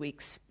standards. We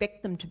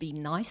expect them to be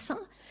nicer,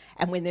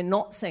 and when they're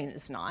not seen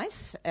as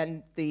nice,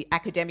 and the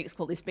academics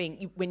call this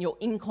when you're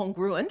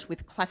incongruent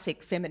with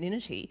classic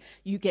femininity,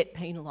 you get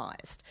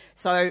penalised.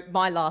 So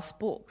my last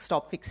book,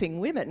 Stop Fixing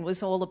Women,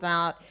 was all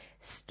about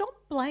stop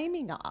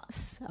blaming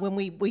us when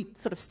we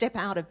sort of step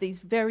out of these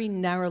very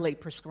narrowly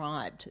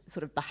prescribed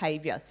sort of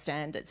behaviour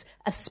standards,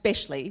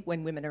 especially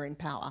when women are in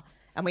power.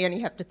 And we only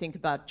have to think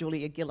about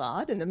Julia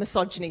Gillard and the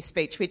misogyny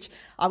speech, which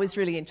I was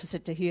really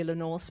interested to hear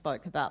Lenore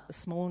spoke about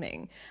this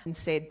morning, and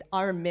said,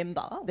 I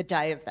remember the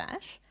day of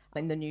that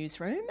in the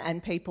newsroom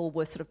and people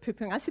were sort of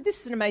poo-pooing. I said, this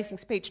is an amazing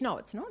speech. No,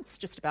 it's not. It's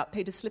just about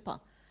Peter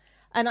Slipper.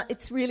 And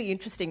it's really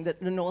interesting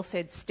that Lenore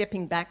said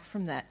stepping back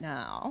from that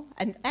now,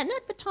 and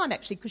at the time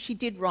actually, because she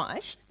did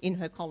write in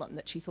her column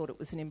that she thought it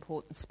was an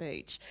important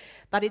speech.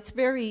 But it's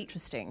very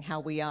interesting how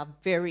we are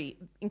very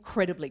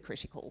incredibly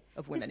critical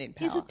of women in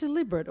power. Is it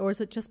deliberate, or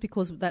is it just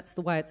because that's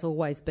the way it's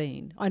always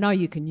been? I know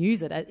you can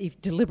use it,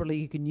 if deliberately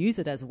you can use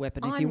it as a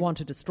weapon if you want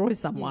to destroy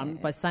someone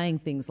by saying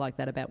things like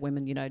that about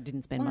women,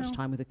 didn't spend much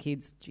time with her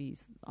kids.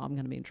 Geez, I'm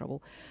going to be in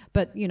trouble.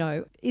 But,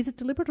 is it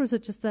deliberate, or is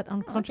it just that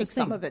unconscious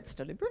thing? Some of it's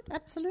deliberate,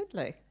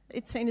 absolutely.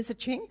 It's seen as a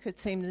chink.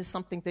 It's seen as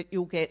something that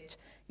you'll get,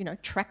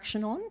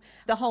 traction on.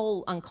 The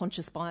whole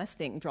unconscious bias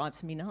thing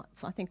drives me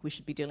nuts. I think we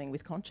should be dealing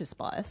with conscious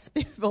bias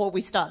before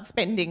we start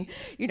spending,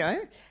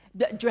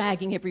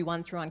 dragging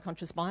everyone through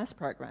unconscious bias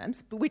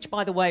programs, which,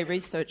 by the way,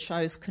 research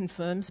shows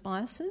confirms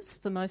biases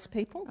for most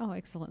people. Oh,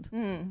 excellent.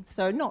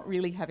 So not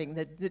really having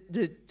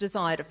the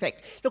desired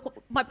effect.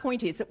 Look, my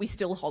point is that we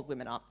still hold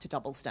women up to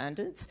double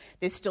standards.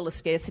 There's still a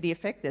scarcity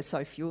effect. There's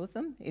so few of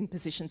them in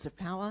positions of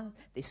power.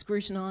 They're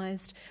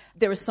scrutinised.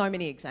 There are so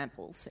many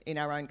examples in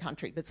our own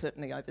country, but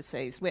certainly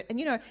overseas.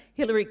 And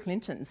Hillary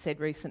Clinton said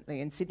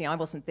recently in Sydney, I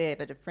wasn't there,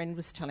 but a friend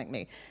was telling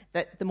me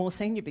that the more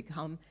senior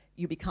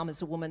you become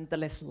as a woman, the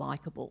less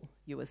likeable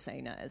you are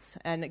seen as.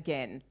 And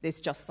again,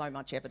 there's just so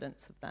much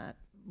evidence of that.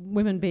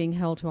 Women being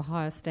held to a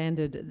higher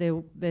standard.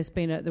 There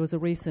was a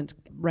recent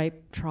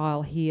rape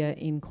trial here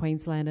in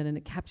Queensland, and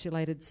it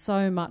encapsulated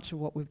so much of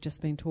what we've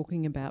just been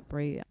talking about,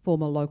 Bree.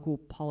 Former local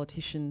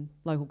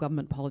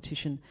government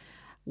politician,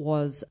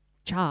 was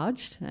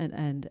charged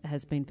and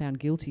has been found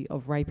guilty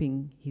of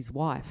raping his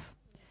wife.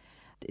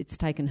 It's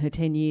taken her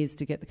 10 years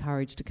to get the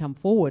courage to come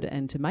forward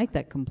and to make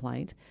that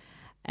complaint.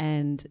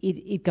 And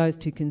it goes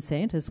to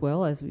consent as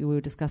well, as we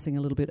were discussing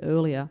a little bit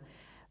earlier.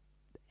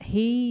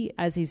 He,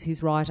 as is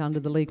his right under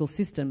the legal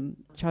system,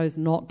 chose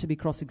not to be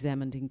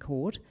cross-examined in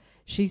court.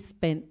 She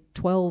spent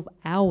 12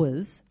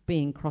 hours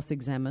being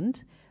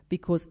cross-examined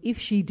because if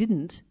she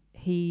didn't,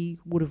 he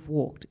would have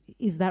walked.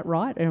 Is that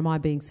right, or am I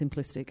being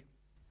simplistic?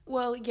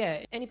 Well,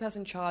 yeah, any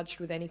person charged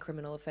with any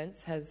criminal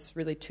offence has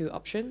really two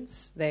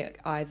options. They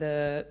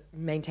either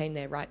maintain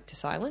their right to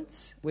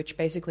silence, which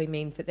basically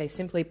means that they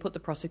simply put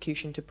the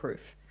prosecution to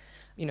proof.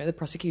 The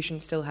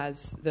prosecution still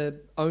has the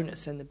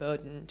onus and the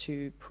burden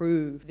to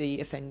prove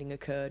the offending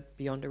occurred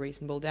beyond a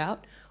reasonable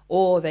doubt,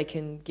 or they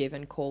can give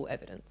and call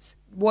evidence.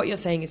 What you're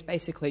saying is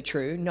basically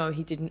true. No,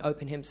 he didn't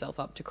open himself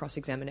up to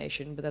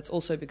cross-examination, but that's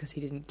also because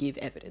he didn't give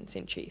evidence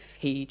in chief.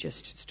 He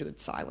just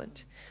stood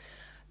silent.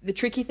 The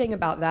tricky thing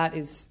about that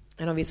is,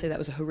 and obviously that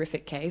was a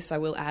horrific case, I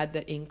will add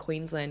that in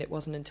Queensland it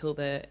wasn't until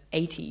the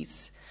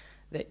 80s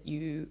that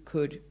you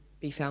could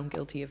be found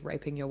guilty of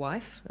raping your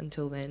wife.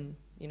 Until then,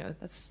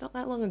 that's not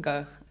that long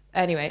ago.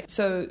 Anyway,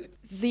 so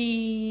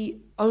the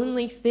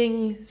only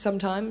thing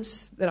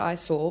sometimes that I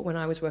saw when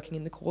I was working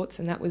in the courts,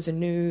 and that was a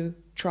new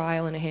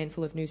trial and a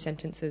handful of new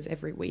sentences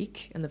every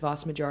week, and the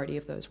vast majority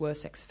of those were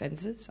sex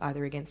offences,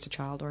 either against a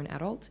child or an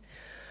adult.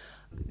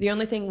 The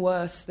only thing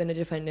worse than a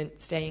defendant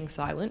staying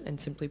silent and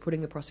simply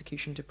putting the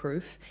prosecution to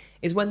proof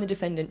is when the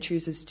defendant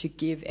chooses to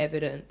give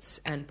evidence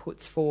and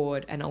puts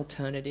forward an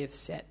alternative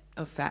set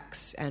of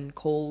facts and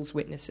calls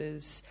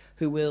witnesses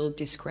who will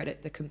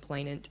discredit the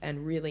complainant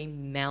and really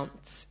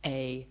mounts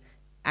a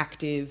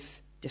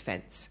active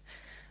defence,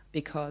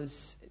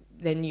 because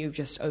then you've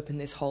just opened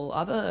this whole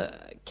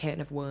other can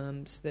of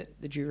worms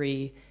that the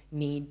jury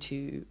need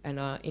to and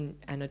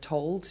are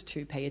told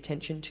to pay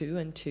attention to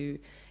and to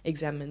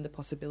examine the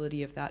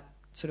possibility of that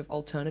sort of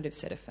alternative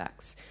set of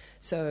facts.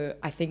 So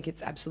I think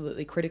it's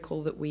absolutely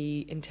critical that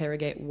we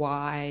interrogate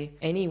why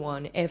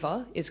anyone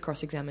ever is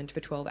cross-examined for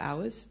 12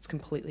 hours. It's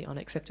completely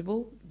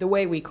unacceptable. The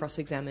way we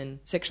cross-examine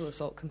sexual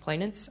assault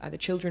complainants, either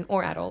children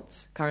or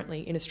adults,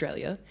 currently in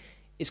Australia,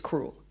 is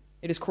cruel.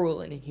 It is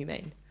cruel and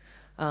inhumane.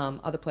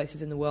 Other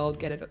places in the world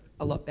get it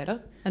a lot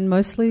better. And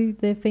mostly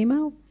they're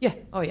female? Yeah.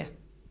 Oh, yeah.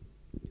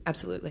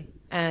 Absolutely.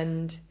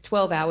 And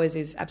 12 hours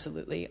is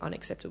absolutely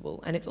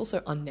unacceptable, and it's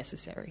also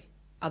unnecessary.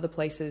 Other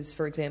places,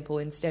 for example,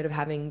 instead of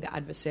having the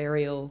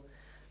adversarial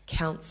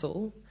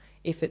counsel,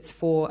 if it's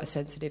for a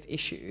sensitive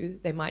issue,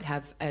 they might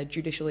have a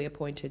judicially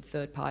appointed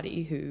third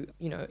party who,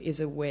 is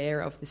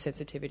aware of the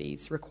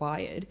sensitivities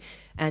required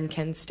and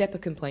can step a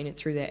complainant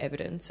through their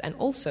evidence and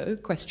also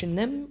question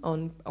them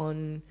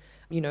on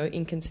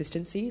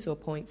inconsistencies or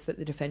points that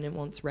the defendant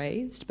wants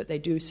raised, but they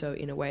do so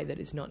in a way that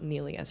is not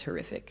nearly as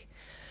horrific.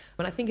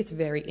 And I think it's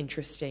very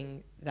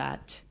interesting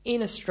that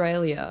in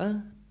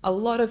Australia, a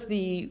lot of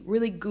the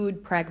really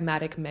good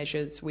pragmatic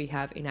measures we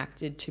have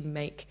enacted to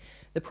make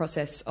the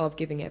process of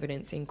giving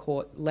evidence in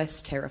court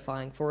less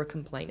terrifying for a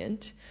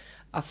complainant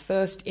are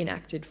first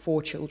enacted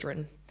for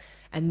children,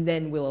 and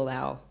then will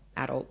allow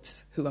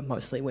adults, who are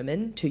mostly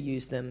women, to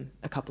use them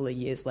a couple of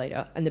years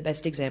later. And the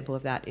best example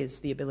of that is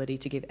the ability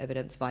to give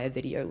evidence via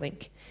video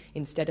link.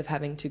 Instead of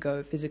having to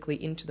go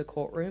physically into the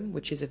courtroom,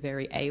 which is a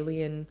very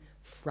alien,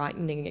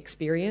 frightening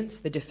experience,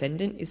 the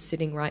defendant is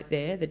sitting right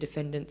there. The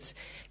defendant's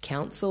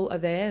counsel are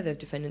there. The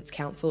defendant's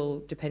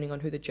counsel, depending on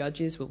who the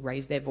judge is, will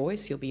raise their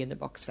voice. You'll be in the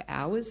box for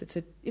hours.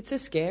 It's a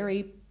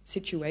scary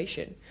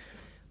situation.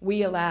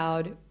 We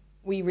allowed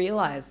we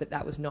realised that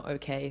that was not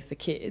okay for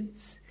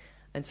kids,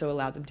 and so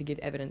allowed them to give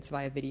evidence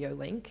via video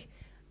link,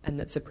 and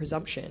that's a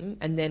presumption,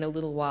 and then a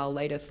little while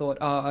later thought,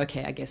 oh,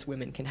 okay, I guess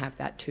women can have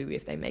that too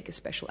if they make a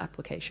special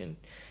application.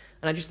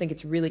 And I just think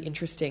it's really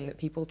interesting that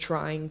people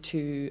trying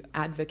to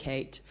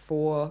advocate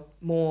for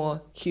more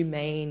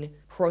humane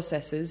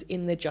processes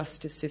in the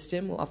justice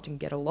system will often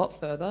get a lot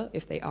further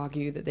if they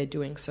argue that they're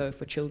doing so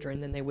for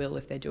children than they will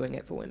if they're doing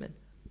it for women.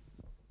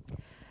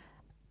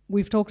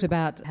 We've talked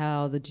about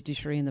how the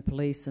judiciary and the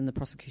police and the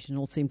prosecution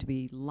all seem to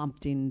be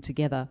lumped in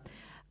together.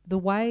 The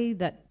way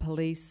that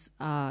police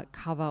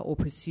cover or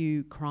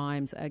pursue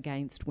crimes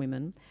against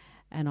women,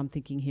 and I'm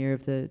thinking here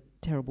of the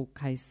terrible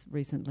case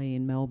recently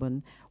in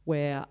Melbourne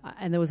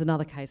and there was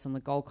another case on the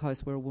Gold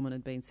Coast where a woman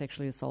had been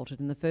sexually assaulted,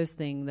 and the first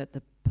thing that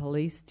the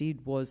police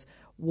did was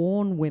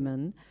warn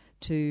women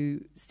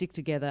to stick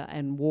together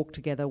and walk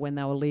together when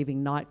they were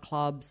leaving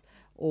nightclubs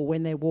or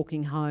when they're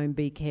walking home,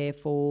 be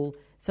careful.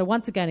 So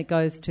once again it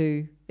goes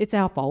to, it's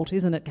our fault,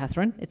 isn't it,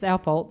 Catherine? It's our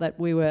fault that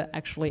we were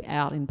actually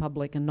out in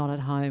public and not at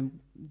home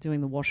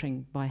doing the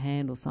washing by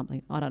hand or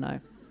something. I don't know.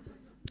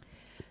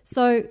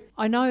 So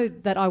I know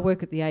that I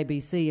work at the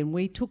ABC, and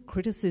we took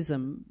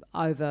criticism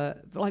over,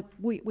 like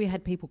we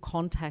had people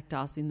contact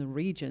us in the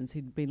regions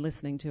who'd been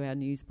listening to our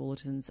news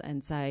bulletins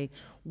and say,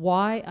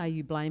 why are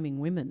you blaming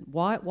women?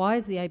 Why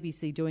is the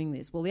ABC doing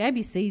this? Well, the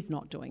ABC's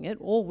not doing it.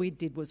 All we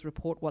did was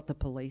report what the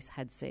police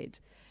had said.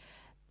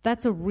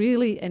 That's a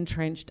really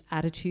entrenched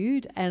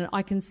attitude, and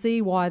I can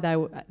see why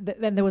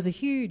then there was a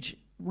huge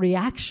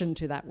reaction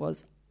to that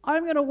was,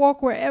 I'm going to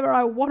walk wherever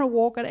I want to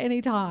walk at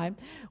any time,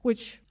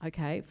 which,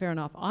 okay, fair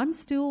enough. I'm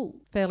still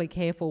fairly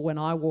careful when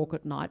I walk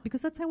at night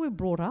because that's how we're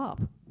brought up,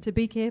 to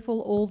be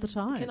careful all the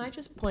time. Can I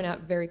just point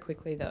out very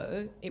quickly,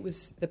 though, it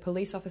was the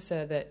police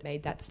officer that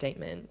made that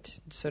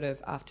statement sort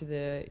of after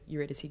the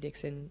Eurydice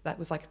Dixon. That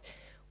was like,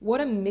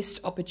 what a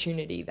missed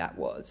opportunity that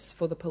was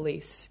for the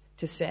police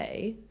to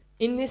say,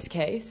 in this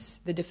case,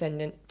 the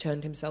defendant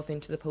turned himself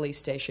into the police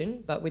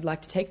station, but we'd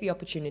like to take the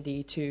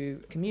opportunity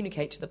to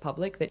communicate to the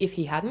public that if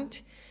he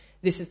hadn't,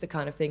 this is the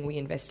kind of thing we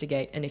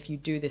investigate, and if you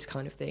do this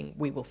kind of thing,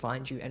 we will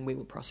find you and we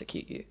will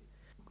prosecute you.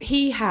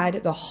 He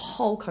had the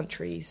whole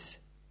country's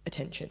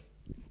attention,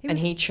 and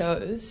he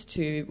chose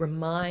to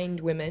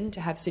remind women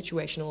to have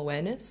situational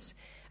awareness,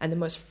 and the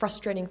most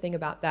frustrating thing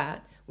about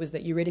that was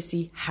that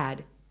Eurydice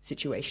had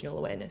situational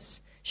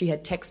awareness. She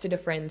had texted a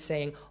friend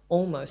saying,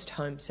 almost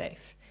home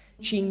safe.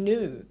 She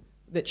knew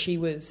that she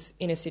was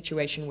in a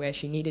situation where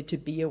she needed to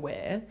be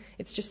aware.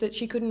 It's just that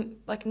she couldn't,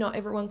 not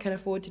everyone can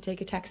afford to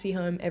take a taxi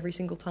home every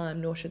single time,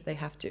 nor should they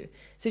have to.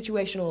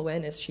 Situational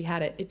awareness, she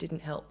had it, it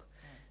didn't help.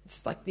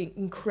 It's the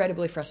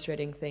incredibly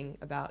frustrating thing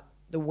about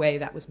the way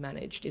that was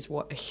managed is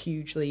what a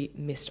hugely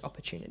missed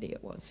opportunity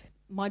it was.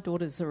 My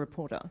daughter's a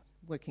reporter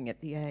working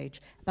at The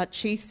Age, but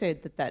she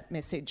said that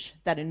message,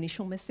 that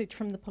initial message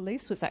from the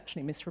police was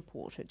actually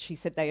misreported. She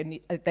said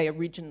they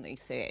originally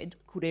said,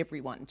 could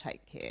everyone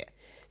take care?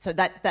 So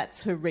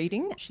that's her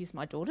reading. She's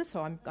my daughter,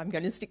 so I'm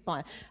going to stick by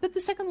her. But the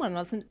second one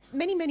wasn't.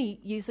 Many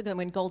years ago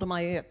when Golda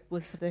Meir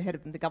was the head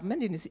of the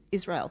government in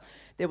Israel,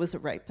 there was a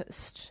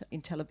rapist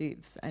in Tel Aviv,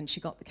 and she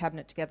got the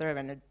cabinet together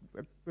and had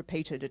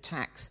repeated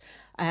attacks.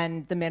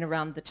 And the men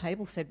around the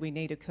table said, we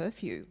need a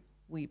curfew.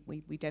 We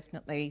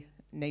definitely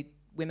need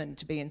women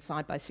to be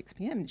inside by 6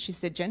 p.m. And she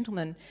said,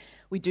 gentlemen,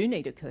 we do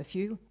need a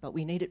curfew, but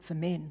we need it for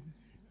men.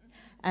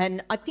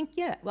 And I think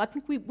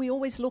we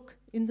always look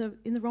in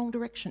the wrong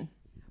direction.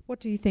 What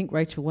do you think,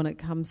 Rachel, when it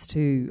comes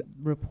to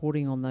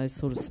reporting on those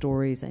sort of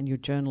stories and your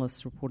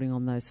journalists reporting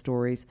on those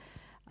stories?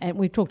 And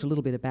we've talked a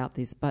little bit about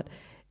this, but,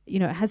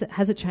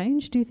 has it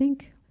changed, do you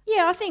think?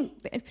 Yeah, I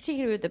think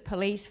particularly with the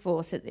police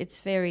force,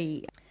 it's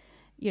very,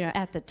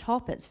 at the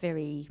top it's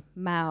very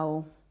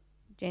male,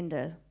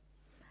 gender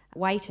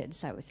weighted,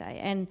 so we say.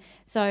 And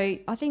so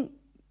I think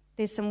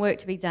there's some work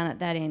to be done at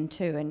that end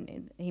too,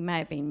 and he may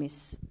have been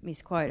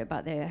misquoted,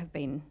 but there have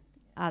been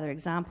other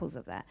examples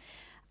of that.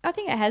 I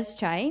think it has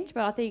changed,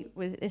 but I think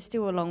there's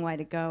still a long way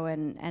to go,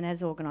 and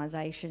as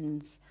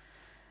organisations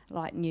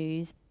like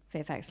News,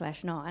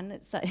 Fairfax/9,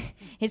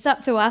 it's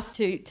up to us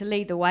to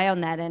lead the way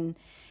on that, and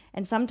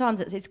sometimes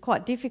it's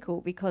quite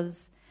difficult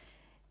because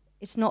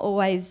it's not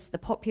always the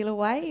popular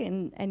way,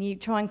 and you're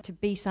trying to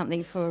be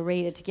something for a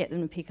reader to get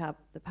them to pick up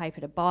the paper,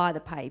 to buy the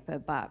paper,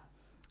 but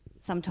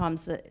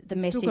sometimes the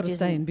message still got to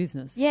stay in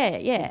business.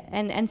 Yeah,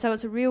 and so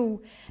it's a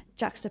real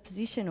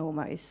juxtaposition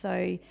almost.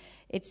 So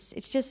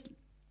it's just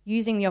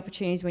using the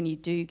opportunities when you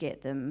do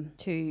get them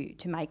to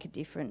make a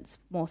difference,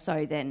 more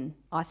so than,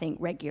 I think,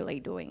 regularly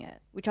doing it,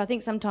 which I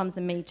think sometimes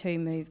the Me Too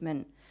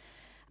movement,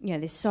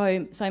 there's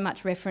so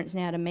much reference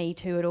now to Me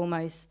Too,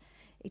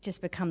 it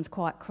just becomes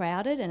quite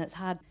crowded, and it's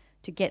hard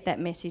to get that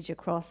message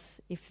across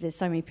if there's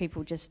so many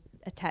people just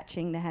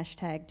attaching the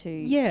hashtag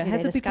to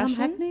has it become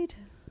hackneyed?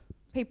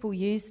 People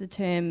use the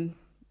term,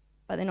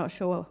 but they're not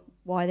sure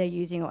why they're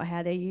using it or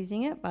how they're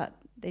using it, but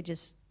they're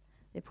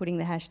putting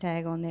the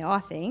hashtag on there, I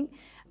think.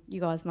 You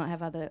guys might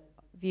have other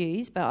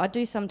views, but I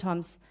do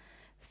sometimes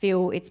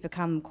feel it's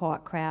become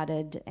quite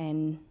crowded,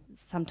 and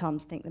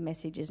sometimes think the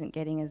message isn't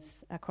getting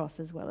across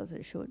as well as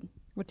it should.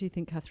 What do you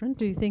think, Catherine?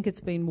 Do you think it's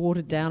been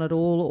watered down at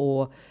all,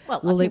 or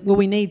Well, will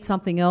we need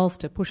something else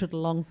to push it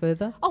along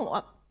further?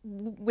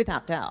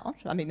 Without doubt.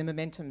 I mean, the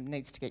momentum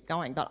needs to get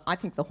going, but I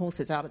think the horse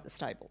is out of the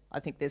stable.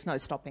 I think there's no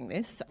stopping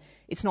this.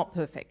 It's not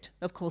perfect.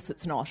 Of course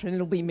it's not, and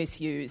it'll be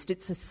misused.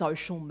 It's a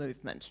social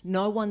movement.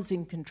 No one's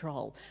in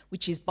control,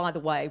 which is, by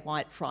the way,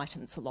 why it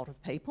frightens a lot of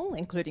people,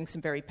 including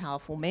some very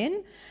powerful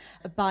men.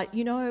 But,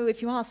 you know,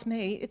 if you ask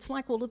me, it's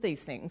like all of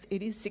these things.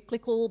 It is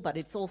cyclical, but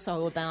it's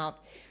also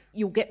about...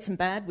 You'll get some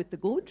bad with the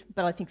good,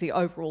 but I think the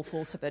overall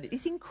force of it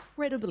is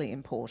incredibly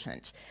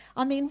important.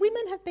 I mean,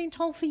 women have been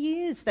told for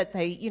years that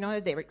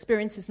their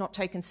experience is not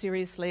taken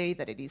seriously,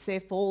 that it is their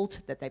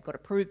fault, that they've got to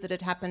prove that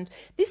it happened.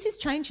 This is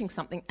changing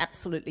something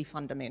absolutely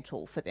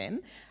fundamental for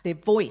them. Their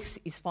voice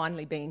is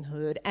finally being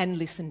heard and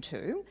listened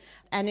to,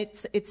 and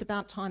it's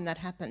about time that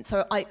happens.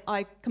 So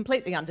I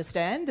completely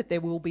understand that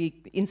there will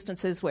be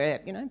instances where,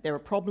 there are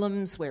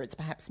problems, where it's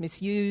perhaps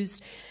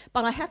misused,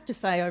 but I have to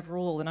say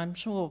overall, and I'm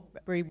sure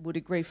Brie would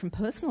agree from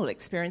personal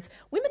experience,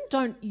 women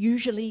don't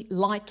usually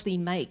lightly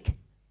make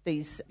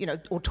these,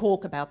 or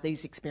talk about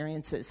these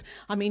experiences.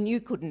 I mean, you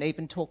couldn't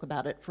even talk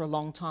about it for a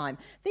long time.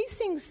 These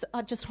things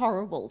are just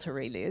horrible to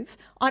relive.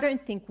 I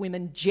don't think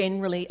women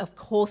generally, of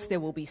course there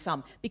will be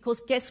some,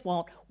 because guess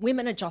what?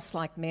 Women are just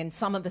like men.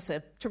 Some of us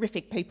are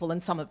terrific people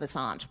and some of us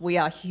aren't. We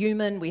are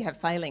human, we have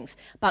failings.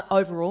 But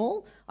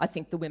overall, I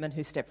think the women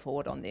who step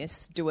forward on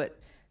this do it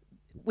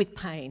with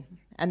pain,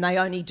 and they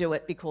only do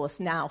it because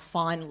now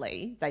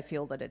finally they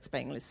feel that it's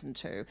being listened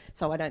to.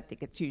 So I don't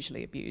think it's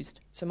usually abused.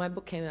 So my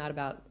book came out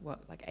about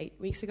 8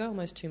 weeks ago,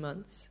 almost 2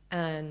 months,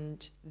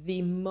 and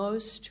the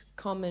most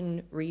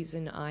common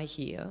reason I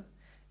hear,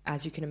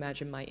 as you can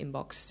imagine, my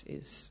inbox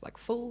is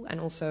full, and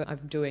also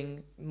I'm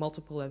doing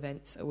multiple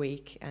events a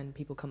week and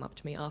people come up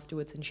to me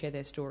afterwards and share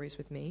their stories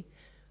with me.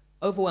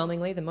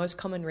 Overwhelmingly, the most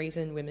common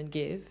reason women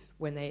give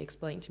when they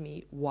explain to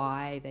me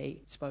why they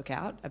spoke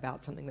out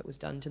about something that was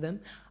done to them,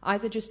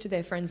 either just to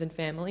their friends and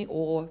family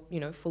or,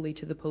 fully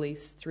to the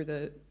police through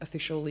the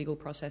official legal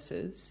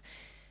processes,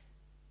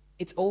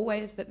 it's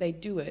always that they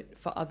do it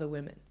for other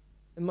women.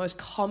 The most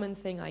common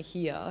thing I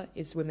hear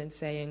is women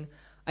saying,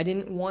 I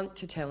didn't want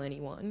to tell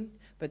anyone,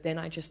 but then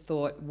I just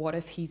thought, what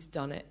if he's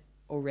done it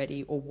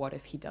already, or what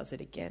if he does it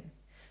again?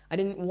 I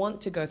didn't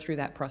want to go through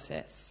that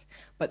process,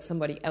 but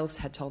somebody else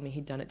had told me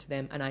he'd done it to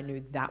them, and I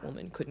knew that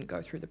woman couldn't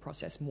go through the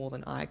process more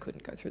than I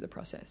couldn't go through the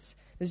process.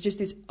 There's just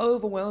this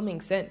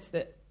overwhelming sense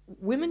that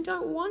women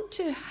don't want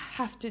to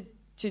have to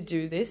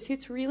do this.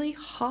 It's really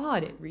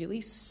hard. It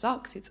really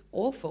sucks. It's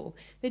awful.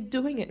 They're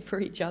doing it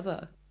for each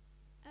other.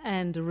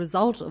 And a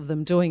result of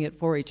them doing it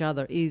for each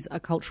other is a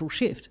cultural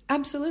shift.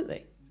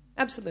 Absolutely.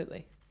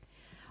 Absolutely.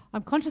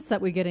 I'm conscious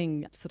that we're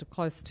getting sort of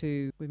close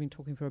to... We've been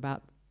talking for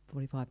about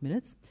 45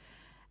 minutes.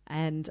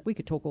 And we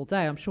could talk all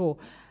day, I'm sure.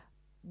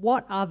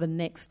 What are the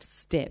next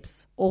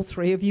steps? All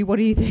three of you, what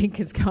do you think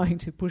is going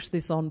to push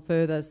this on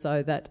further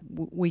so that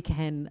we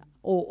can,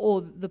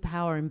 or the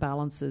power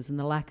imbalances and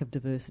the lack of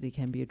diversity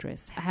can be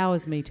addressed? How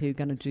is Me Too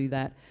going to do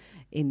that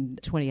in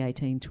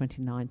 2018,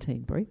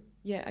 2019, Brie?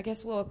 Yeah, I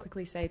guess what I'll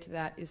quickly say to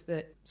that is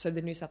that, so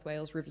the New South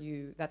Wales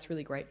review, that's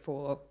really great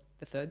for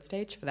the third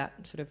stage, for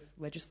that sort of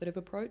legislative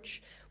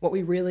approach. What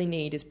we really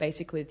need is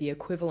basically the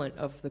equivalent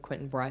of the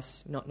Quentin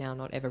Bryce Not Now,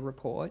 Not Ever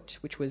report,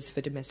 which was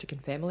for domestic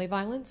and family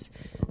violence.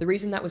 The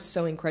reason that was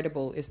so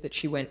incredible is that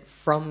she went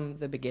from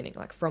the beginning,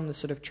 from the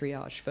sort of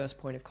triage, first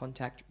point of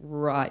contact,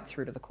 right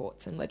through to the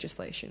courts and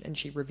legislation, and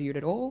she reviewed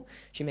it all.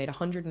 She made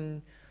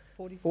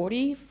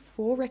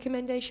 144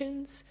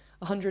 recommendations.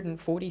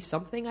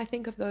 140-something, I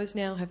think, of those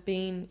now have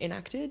been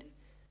enacted.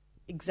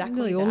 Exactly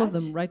Nearly all of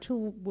them,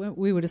 Rachel.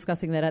 We were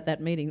discussing that at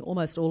that meeting.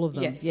 Almost all of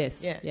them.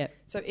 Yes. Yeah.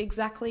 So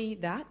exactly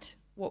that,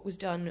 what was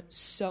done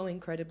so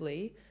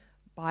incredibly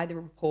by the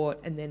report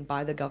and then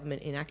by the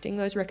government enacting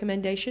those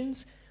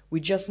recommendations. We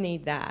just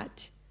need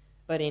that,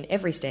 but in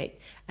every state,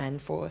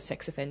 and for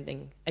sex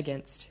offending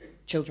against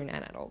children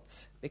and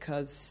adults,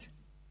 because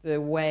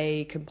the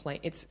way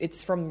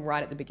it's from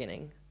right at the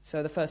beginning.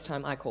 So the first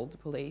time I called the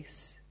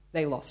police,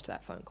 they lost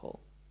that phone call.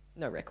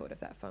 No record of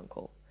that phone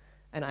call.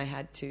 And I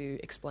had to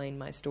explain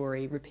my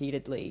story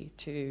repeatedly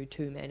to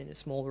two men in a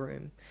small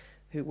room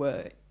who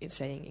were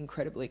saying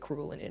incredibly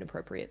cruel and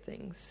inappropriate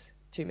things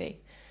to me.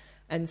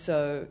 And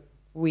so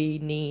we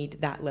need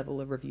that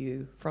level of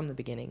review from the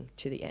beginning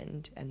to the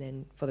end, and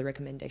then for the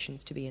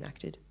recommendations to be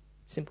enacted.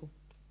 Simple.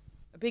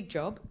 A big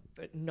job,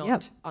 but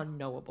not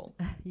unknowable.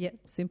 Yeah,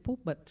 simple,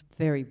 but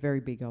very,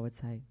 very big, I would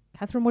say.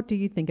 Catherine, what do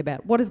you think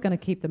about what is going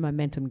to keep the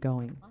momentum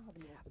going?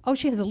 Oh,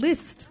 she has a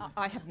list.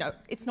 I have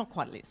it's not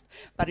quite a list,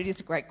 but it is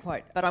a great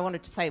quote. But I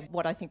wanted to say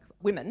what I think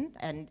women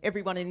and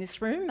everyone in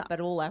this room, but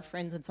all our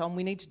friends and so on,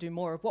 we need to do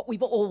more of what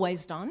we've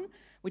always done,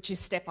 which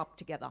is step up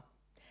together.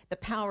 The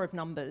power of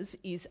numbers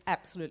is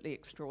absolutely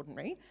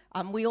extraordinary.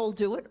 We all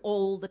do it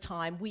all the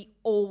time. We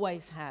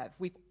always have.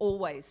 We've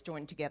always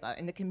joined together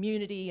in the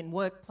community, in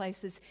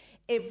workplaces,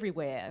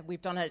 everywhere.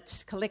 We've done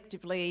it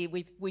collectively.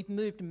 We've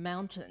moved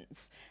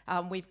mountains.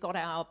 We've got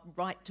our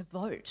right to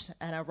vote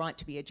and our right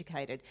to be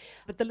educated.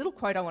 But the little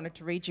quote I wanted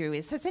to read you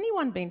is, has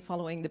anyone been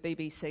following the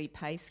BBC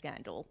pay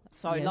scandal?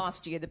 So Yes.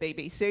 last year the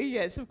BBC,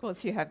 yes, of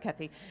course you have,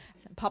 Kathy,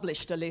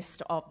 published a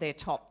list of their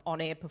top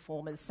on-air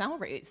performers'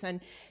 salaries.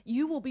 And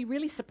you will be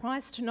really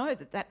surprised to know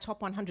that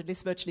top 100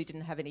 list virtually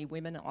didn't have any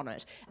women on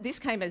it. This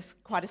came as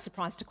quite a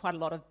surprise to quite a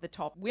lot of the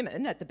top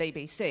women at the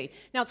BBC.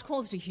 Now, it's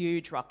caused a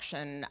huge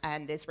ruction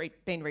and there's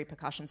been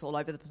repercussions all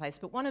over the place.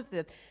 But one of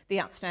the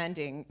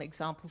outstanding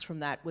examples from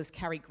that was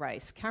Carrie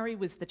Grace. Carrie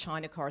was the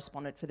China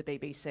correspondent for the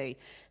BBC.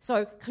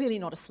 So clearly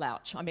not a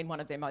slouch. I mean, one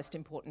of their most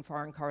important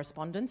foreign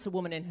correspondents, a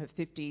woman in her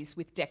 50s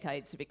with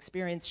decades of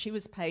experience. She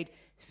was paid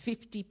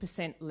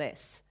 50%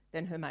 less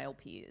than her male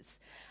peers.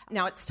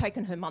 Now, it's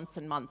taken her months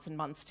and months and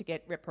months to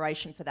get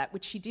reparation for that,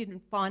 which she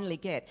did finally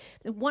get.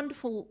 A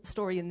wonderful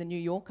story in The New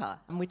Yorker,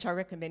 which I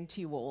recommend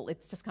to you all.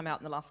 It's just come out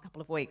in the last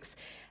couple of weeks.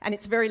 And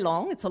it's very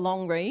long. It's a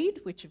long read,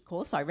 which, of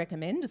course, I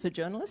recommend as a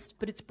journalist.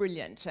 But it's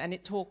brilliant. And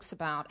it talks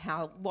about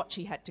what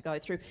she had to go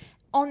through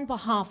on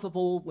behalf of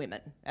all women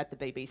at the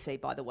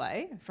BBC, by the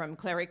way, from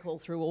clerical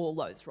through all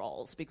those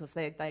roles, because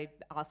they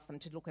asked them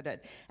to look at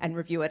it and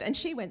review it. And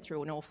she went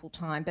through an awful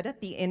time. But at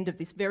the end of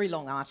this very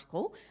long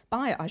article,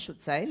 by, I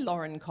should say,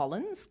 Lauren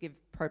Collins, give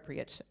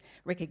appropriate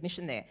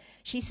recognition there,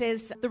 she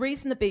says, the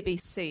reason the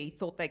BBC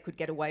thought they could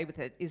get away with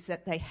it is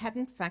that they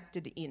hadn't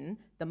factored in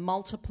the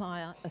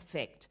multiplier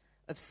effect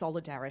of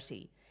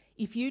solidarity.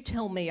 If you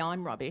tell me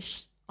I'm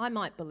rubbish, I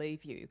might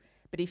believe you.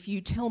 But if you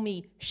tell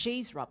me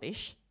she's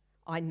rubbish,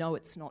 I know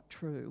it's not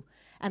true.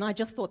 And I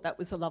just thought that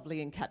was a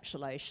lovely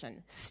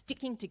encapsulation.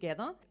 Sticking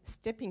together,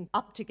 stepping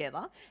up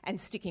together, and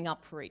sticking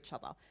up for each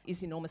other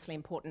is enormously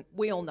important.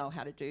 We all know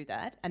how to do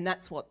that, and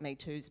that's what Me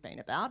Too's been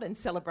about, and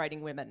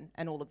celebrating women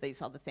and all of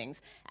these other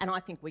things. And I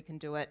think we can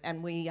do it,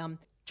 and we...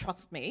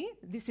 Trust me,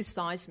 this is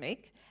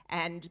seismic,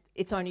 and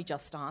it's only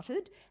just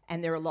started,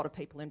 and there are a lot of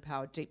people in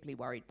power deeply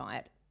worried by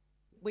it.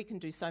 We can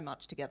do so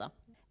much together.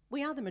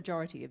 We are the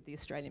majority of the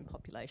Australian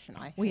population,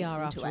 We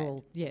are, after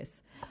all,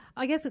 yes.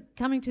 I guess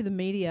coming to the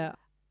media,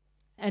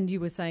 and you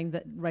were saying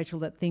that, Rachel,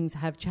 that things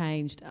have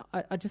changed.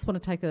 I just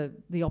want to take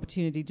the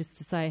opportunity just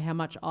to say how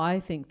much I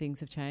think things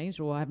have changed,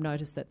 or I've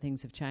noticed that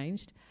things have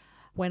changed.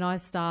 When I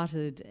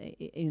started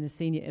in a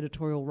senior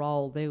editorial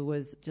role, there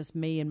was just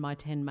me and my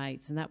 10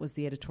 mates, and that was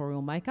the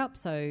editorial makeup.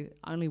 So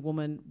only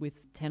woman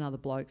with 10 other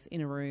blokes in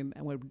a room,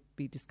 and we'd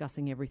be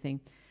discussing everything.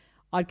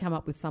 I'd come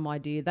up with some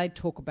idea. They'd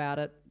talk about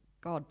it,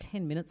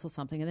 10 minutes or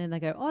something, and then they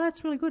go, oh,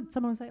 that's really good.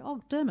 Someone would say, oh,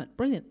 Dermot,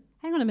 brilliant.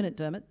 Hang on a minute,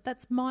 Dermot,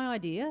 that's my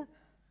idea.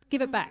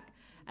 Give it back.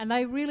 And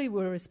they really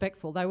were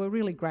respectful. They were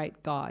really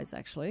great guys,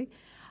 actually.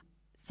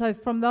 So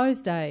from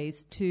those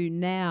days to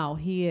now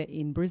here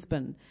in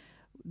Brisbane,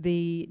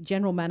 the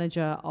general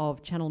manager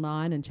of Channel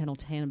 9 and Channel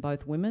 10 are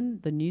both women.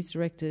 The news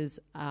directors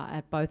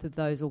at both of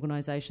those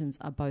organisations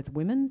are both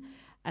women.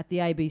 At the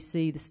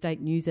ABC, the state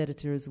news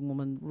editor is a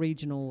woman,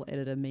 regional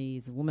editor, me,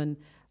 is a woman,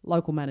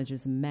 local manager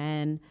is a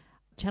man.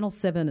 Channel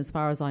 7, as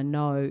far as I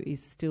know,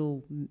 is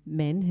still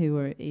men who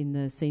are in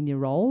the senior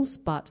roles,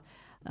 but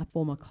a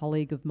former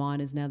colleague of mine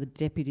is now the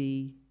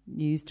deputy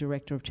news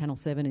director of Channel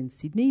 7 in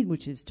Sydney,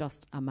 which is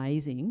just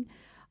amazing.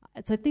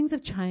 So things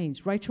have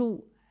changed.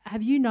 Rachel,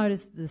 have you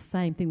noticed the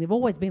same thing? There have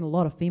always been a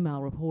lot of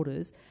female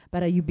reporters,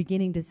 but are you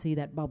beginning to see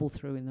that bubble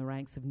through in the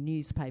ranks of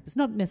newspapers,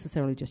 not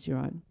necessarily just your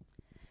own?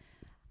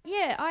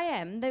 Yeah, I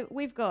am.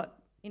 We've got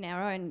in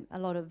our own a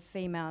lot of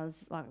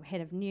females, like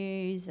head of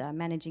news,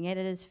 managing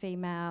editors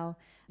female,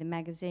 the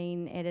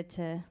magazine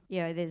editor.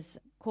 There's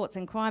Courts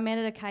and Crime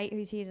editor, Kate,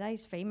 who's here today,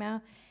 is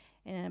female,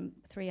 and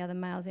 3 other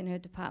males in her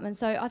department.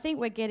 So I think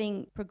we're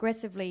getting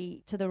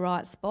progressively to the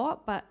right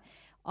spot, but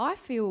I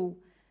feel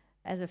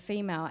as a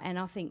female, and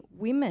I think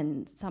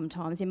women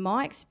sometimes, in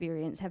my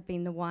experience, have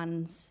been the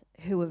ones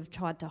who have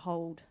tried to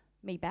hold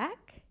me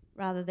back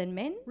rather than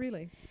men.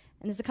 Really?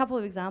 And there's a couple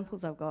of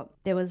examples I've got.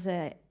 There was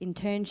an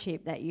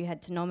internship that you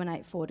had to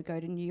nominate for to go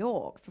to New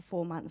York for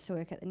 4 months to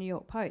work at the New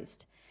York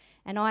Post.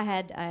 And I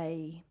had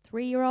a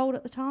 3-year-old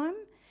at the time.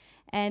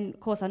 And, of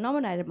course, I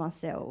nominated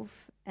myself.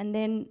 And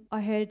then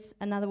I heard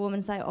another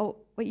woman say, oh,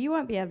 well, you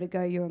won't be able to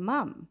go, you're a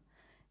mum.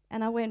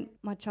 And I went,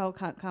 my child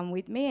can't come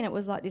with me. And it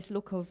was like this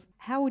look of,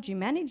 how would you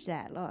manage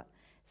that?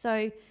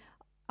 So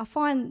I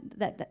found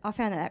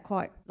that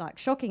quite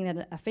shocking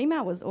that a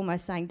female was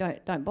almost saying,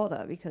 don't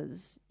bother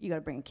because you got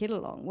to bring a kid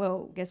along.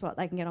 Well, guess what?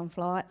 They can get on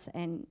flights,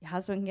 and your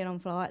husband can get on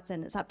flights,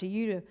 and it's up to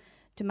you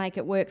to make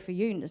it work for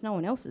you, and it's no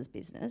one else's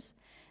business.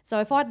 So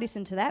if I'd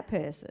listened to that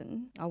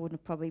person, I wouldn't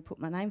have probably put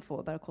my name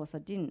forward, but of course I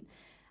didn't.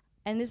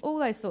 And there's all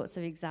those sorts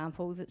of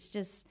examples. It's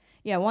just,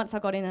 once I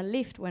got in a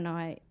lift when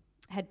I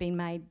had been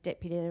made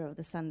deputy editor of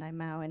the Sunday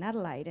Mail in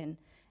Adelaide, and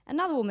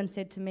another woman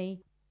said to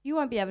me, you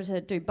won't be able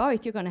to do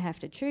both, you're going to have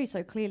to choose,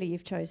 so clearly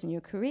you've chosen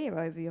your career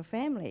over your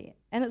family.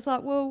 And it's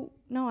like, well,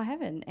 no, I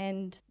haven't.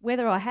 And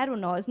whether I had or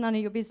not is none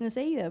of your business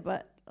either.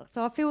 But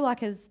so I feel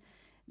like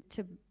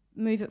to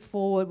move it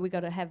forward, we've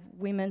got to have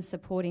women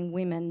supporting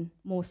women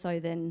more so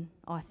than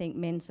I think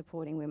men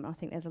supporting women. I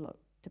think there's a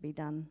to be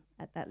done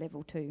at that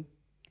level too.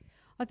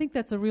 I think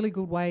that's a really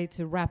good way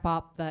to wrap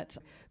up that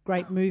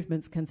great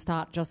movements can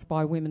start just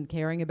by women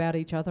caring about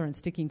each other and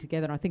sticking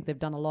together. And I think they've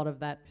done a lot of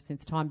that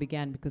since time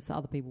began because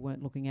other people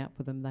weren't looking out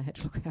for them. They had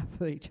to look out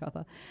for each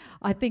other.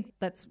 I think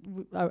that's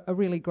a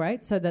really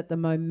great, so that the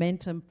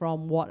momentum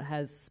from what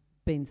has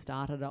been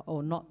started,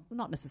 or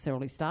not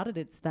necessarily started,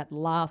 it's that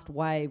last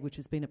wave, which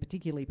has been a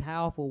particularly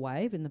powerful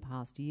wave in the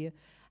past year,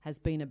 has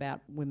been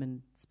about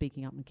women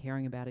speaking up and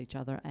caring about each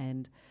other,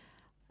 and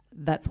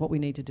that's what we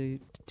need to do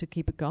to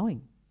keep it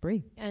going.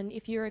 Bree. And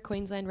if you're a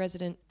Queensland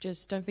resident,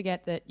 just don't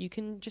forget that you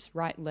can just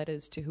write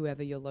letters to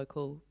whoever your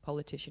local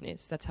politician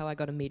is. That's how I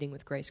got a meeting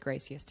with Grace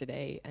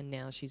yesterday, and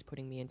now she's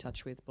putting me in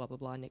touch with blah, blah,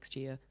 blah next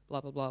year,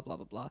 blah, blah, blah, blah,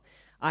 blah, blah.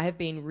 I have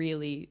been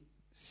really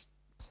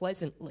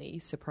pleasantly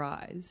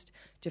surprised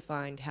to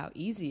find how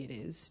easy it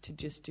is to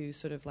just do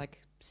sort of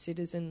like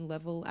citizen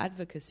level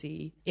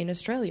advocacy in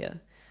Australia.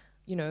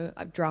 You know,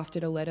 I've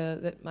drafted a letter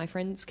that my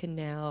friends can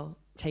now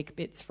take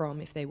bits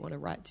from if they want to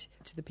write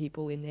to the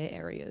people in their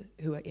area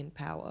who are in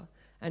power.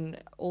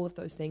 And all of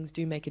those things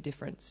do make a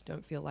difference.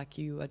 Don't feel like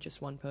you are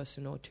just one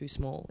person or too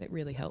small. It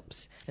really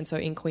helps. And so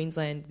in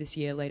Queensland this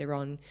year, later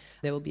on,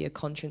 there will be a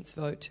conscience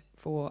vote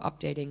for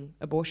updating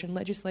abortion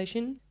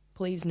legislation.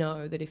 Please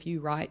know that if you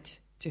write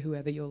to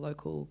whoever your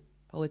local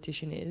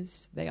politician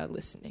is, they are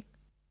listening.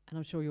 And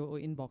I'm sure your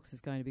inbox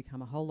is going to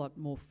become a whole lot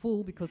more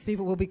full because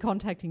people will be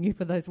contacting you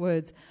for those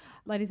words.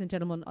 Ladies and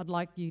gentlemen, I'd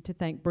like you to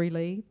thank Bree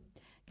Lee,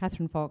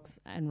 Catherine Fox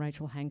and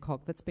Rachel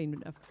Hancock. That's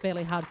been a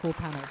fairly hardcore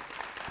panel.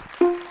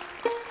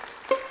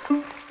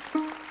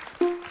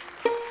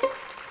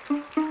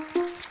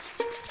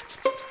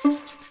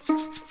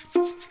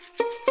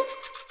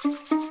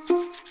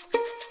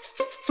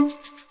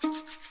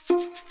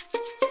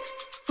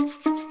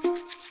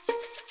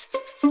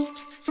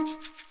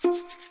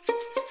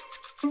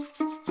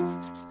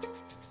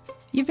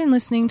 You've been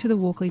listening to the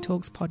Walkley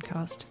Talks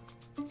podcast.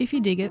 If you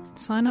dig it,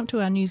 sign up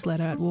to our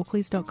newsletter at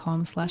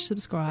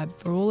walkleys.com/subscribe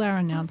for all our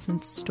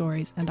announcements,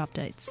 stories and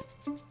updates.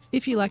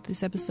 If you liked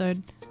this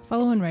episode,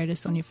 follow and rate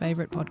us on your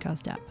favourite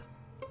podcast app.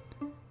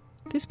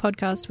 This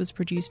podcast was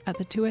produced at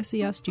the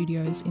 2SER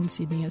Studios in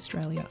Sydney,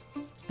 Australia,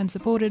 and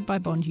supported by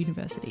Bond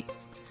University.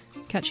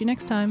 Catch you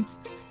next time.